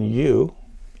in you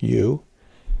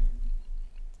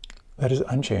that is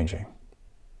unchanging.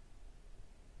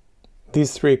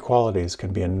 These three qualities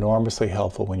can be enormously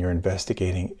helpful when you're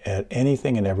investigating at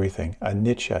anything and everything,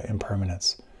 anicca,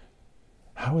 impermanence.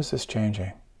 How is this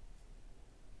changing?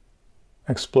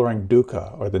 Exploring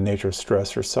dukkha, or the nature of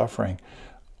stress or suffering.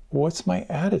 What's my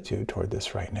attitude toward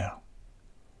this right now?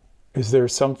 Is there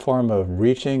some form of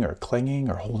reaching or clinging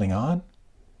or holding on?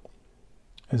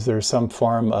 Is there some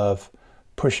form of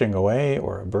pushing away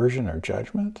or aversion or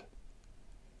judgment?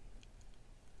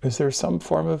 Is there some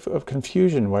form of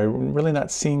confusion where I'm really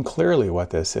not seeing clearly what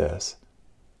this is?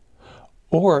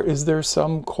 Or is there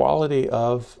some quality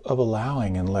of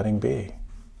allowing and letting be?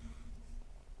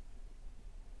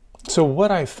 So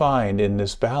what I find in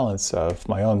this balance of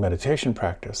my own meditation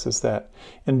practice is that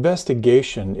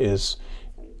investigation is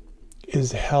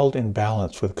held in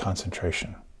balance with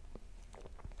concentration.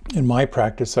 In my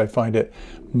practice, I find it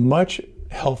much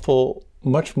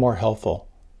more helpful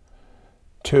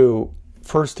to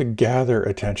first to gather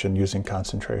attention using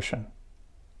concentration.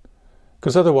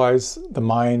 Because otherwise, the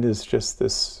mind is just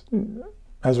this,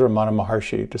 as Ramana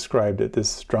Maharshi described it,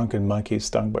 this drunken monkey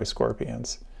stung by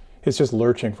scorpions. It's just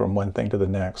lurching from one thing to the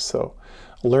next. So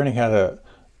learning how to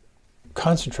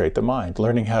concentrate the mind,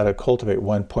 learning how to cultivate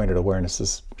one-pointed awareness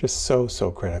is just so, so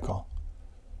critical.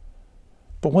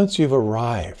 But once you've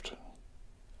arrived,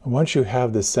 once you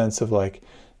have this sense of like,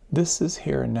 this is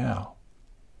here and now,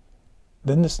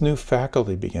 then this new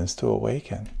faculty begins to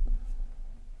awaken.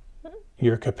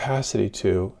 Your capacity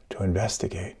to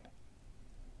investigate.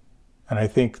 And I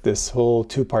think this whole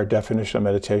two-part definition of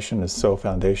meditation is so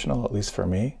foundational, at least for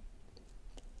me.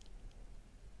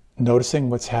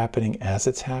 Noticing what's happening as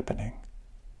it's happening.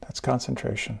 That's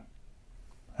concentration.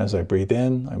 As I breathe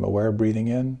in, I'm aware of breathing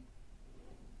in.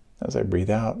 As I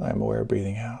breathe out, I'm aware of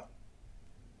breathing out.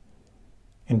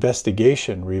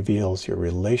 Investigation reveals your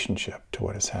relationship to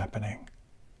what is happening.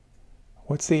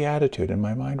 What's the attitude in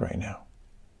my mind right now?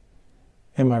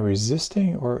 Am I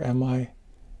resisting or am I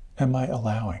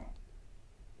allowing?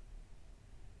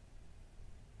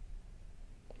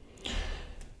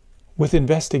 With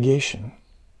investigation,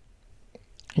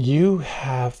 you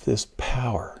have this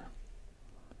power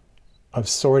of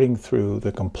sorting through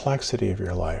the complexity of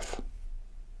your life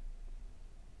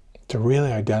to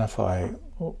really identify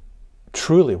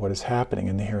truly what is happening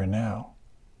in the here and now,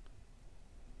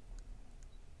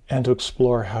 and to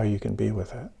explore how you can be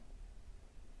with it.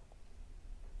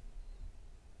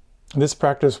 This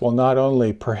practice will not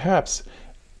only perhaps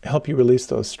help you release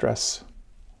those stress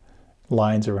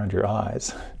lines around your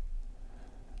eyes,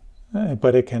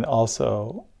 but it can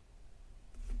also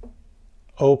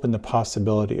open the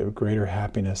possibility of greater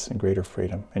happiness and greater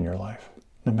freedom in your life,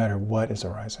 no matter what is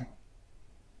arising.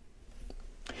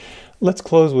 Let's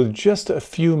close with just a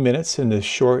few minutes in this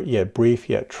short yet brief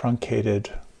yet truncated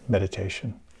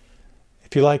meditation.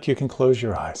 If you like, you can close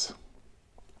your eyes.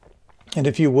 And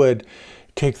if you would,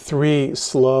 take 3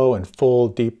 slow and full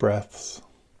deep breaths.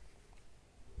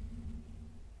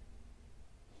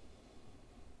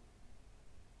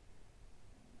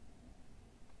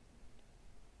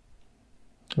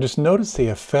 Just notice the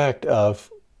effect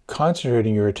of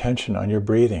concentrating your attention on your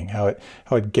breathing, how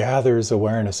it gathers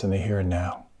awareness in the here and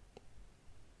now.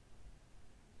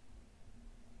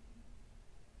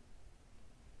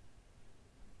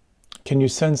 Can you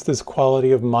sense this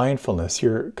quality of mindfulness,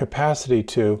 your capacity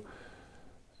to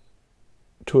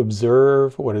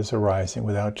observe what is arising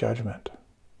without judgment?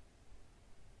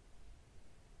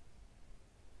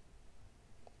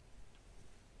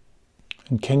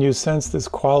 And can you sense this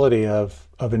quality of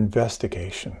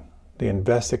investigation, the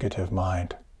investigative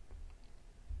mind?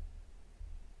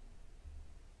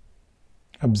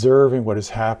 Observing what is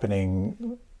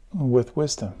happening with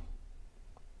wisdom.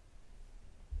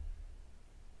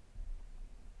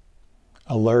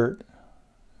 Alert,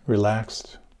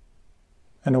 relaxed,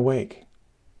 and awake.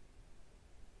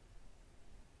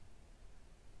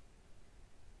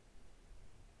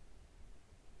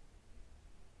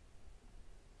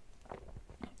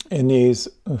 In these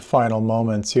final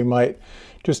moments, you might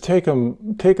just take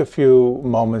a few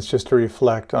moments just to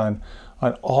reflect on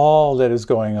all that is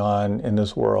going on in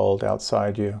this world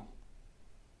outside you.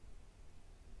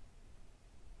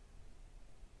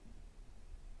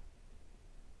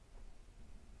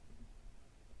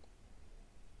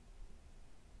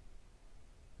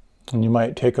 And you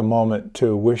might take a moment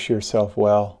to wish yourself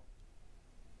well.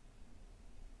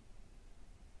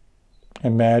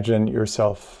 Imagine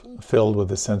yourself filled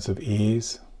with a sense of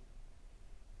ease.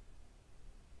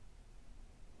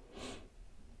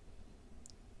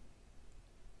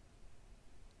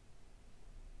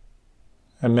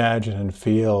 Imagine and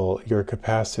feel your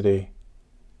capacity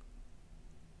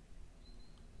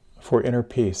for inner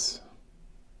peace.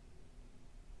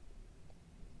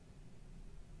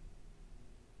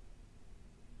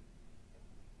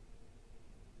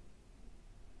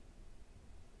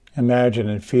 Imagine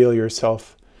and feel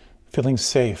yourself feeling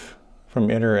safe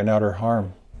from inner and outer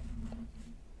harm.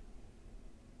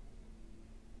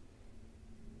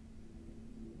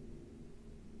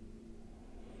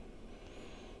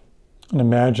 And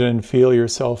imagine and feel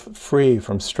yourself free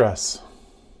from stress,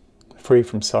 free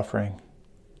from suffering.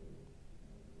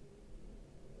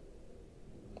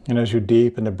 And as you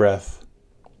deepen the breath,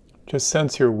 just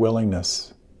sense your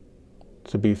willingness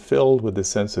to be filled with the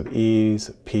sense of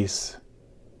ease, peace,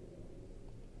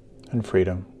 and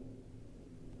freedom.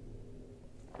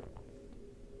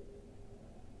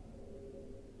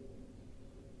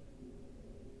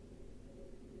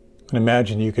 And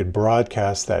imagine you could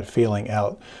broadcast that feeling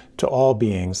out to all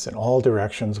beings in all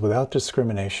directions without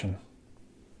discrimination.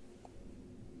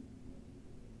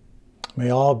 May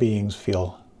all beings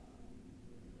feel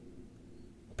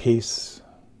peace,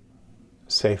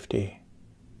 safety,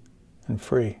 and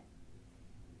free.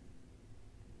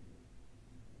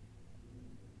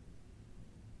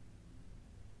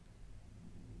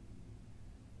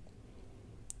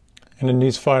 And in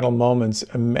these final moments,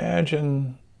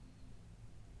 imagine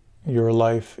your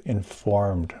life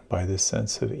informed by this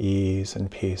sense of ease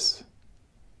and peace,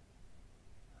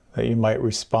 that you might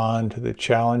respond to the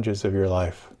challenges of your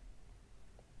life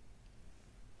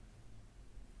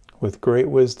with great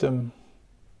wisdom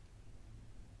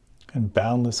and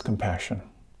boundless compassion.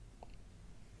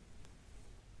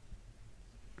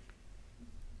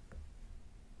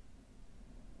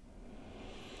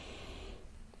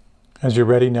 As you're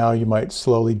ready now, you might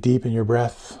slowly deepen your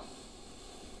breath.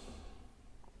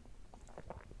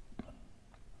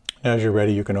 As you're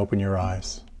ready, you can open your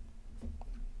eyes.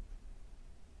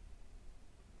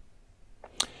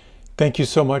 Thank you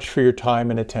so much for your time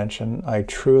and attention. I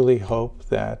truly hope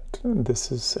that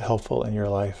this is helpful in your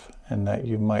life and that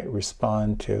you might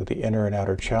respond to the inner and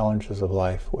outer challenges of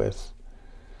life with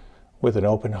an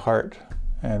open heart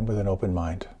and with an open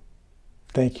mind.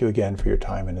 Thank you again for your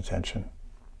time and attention.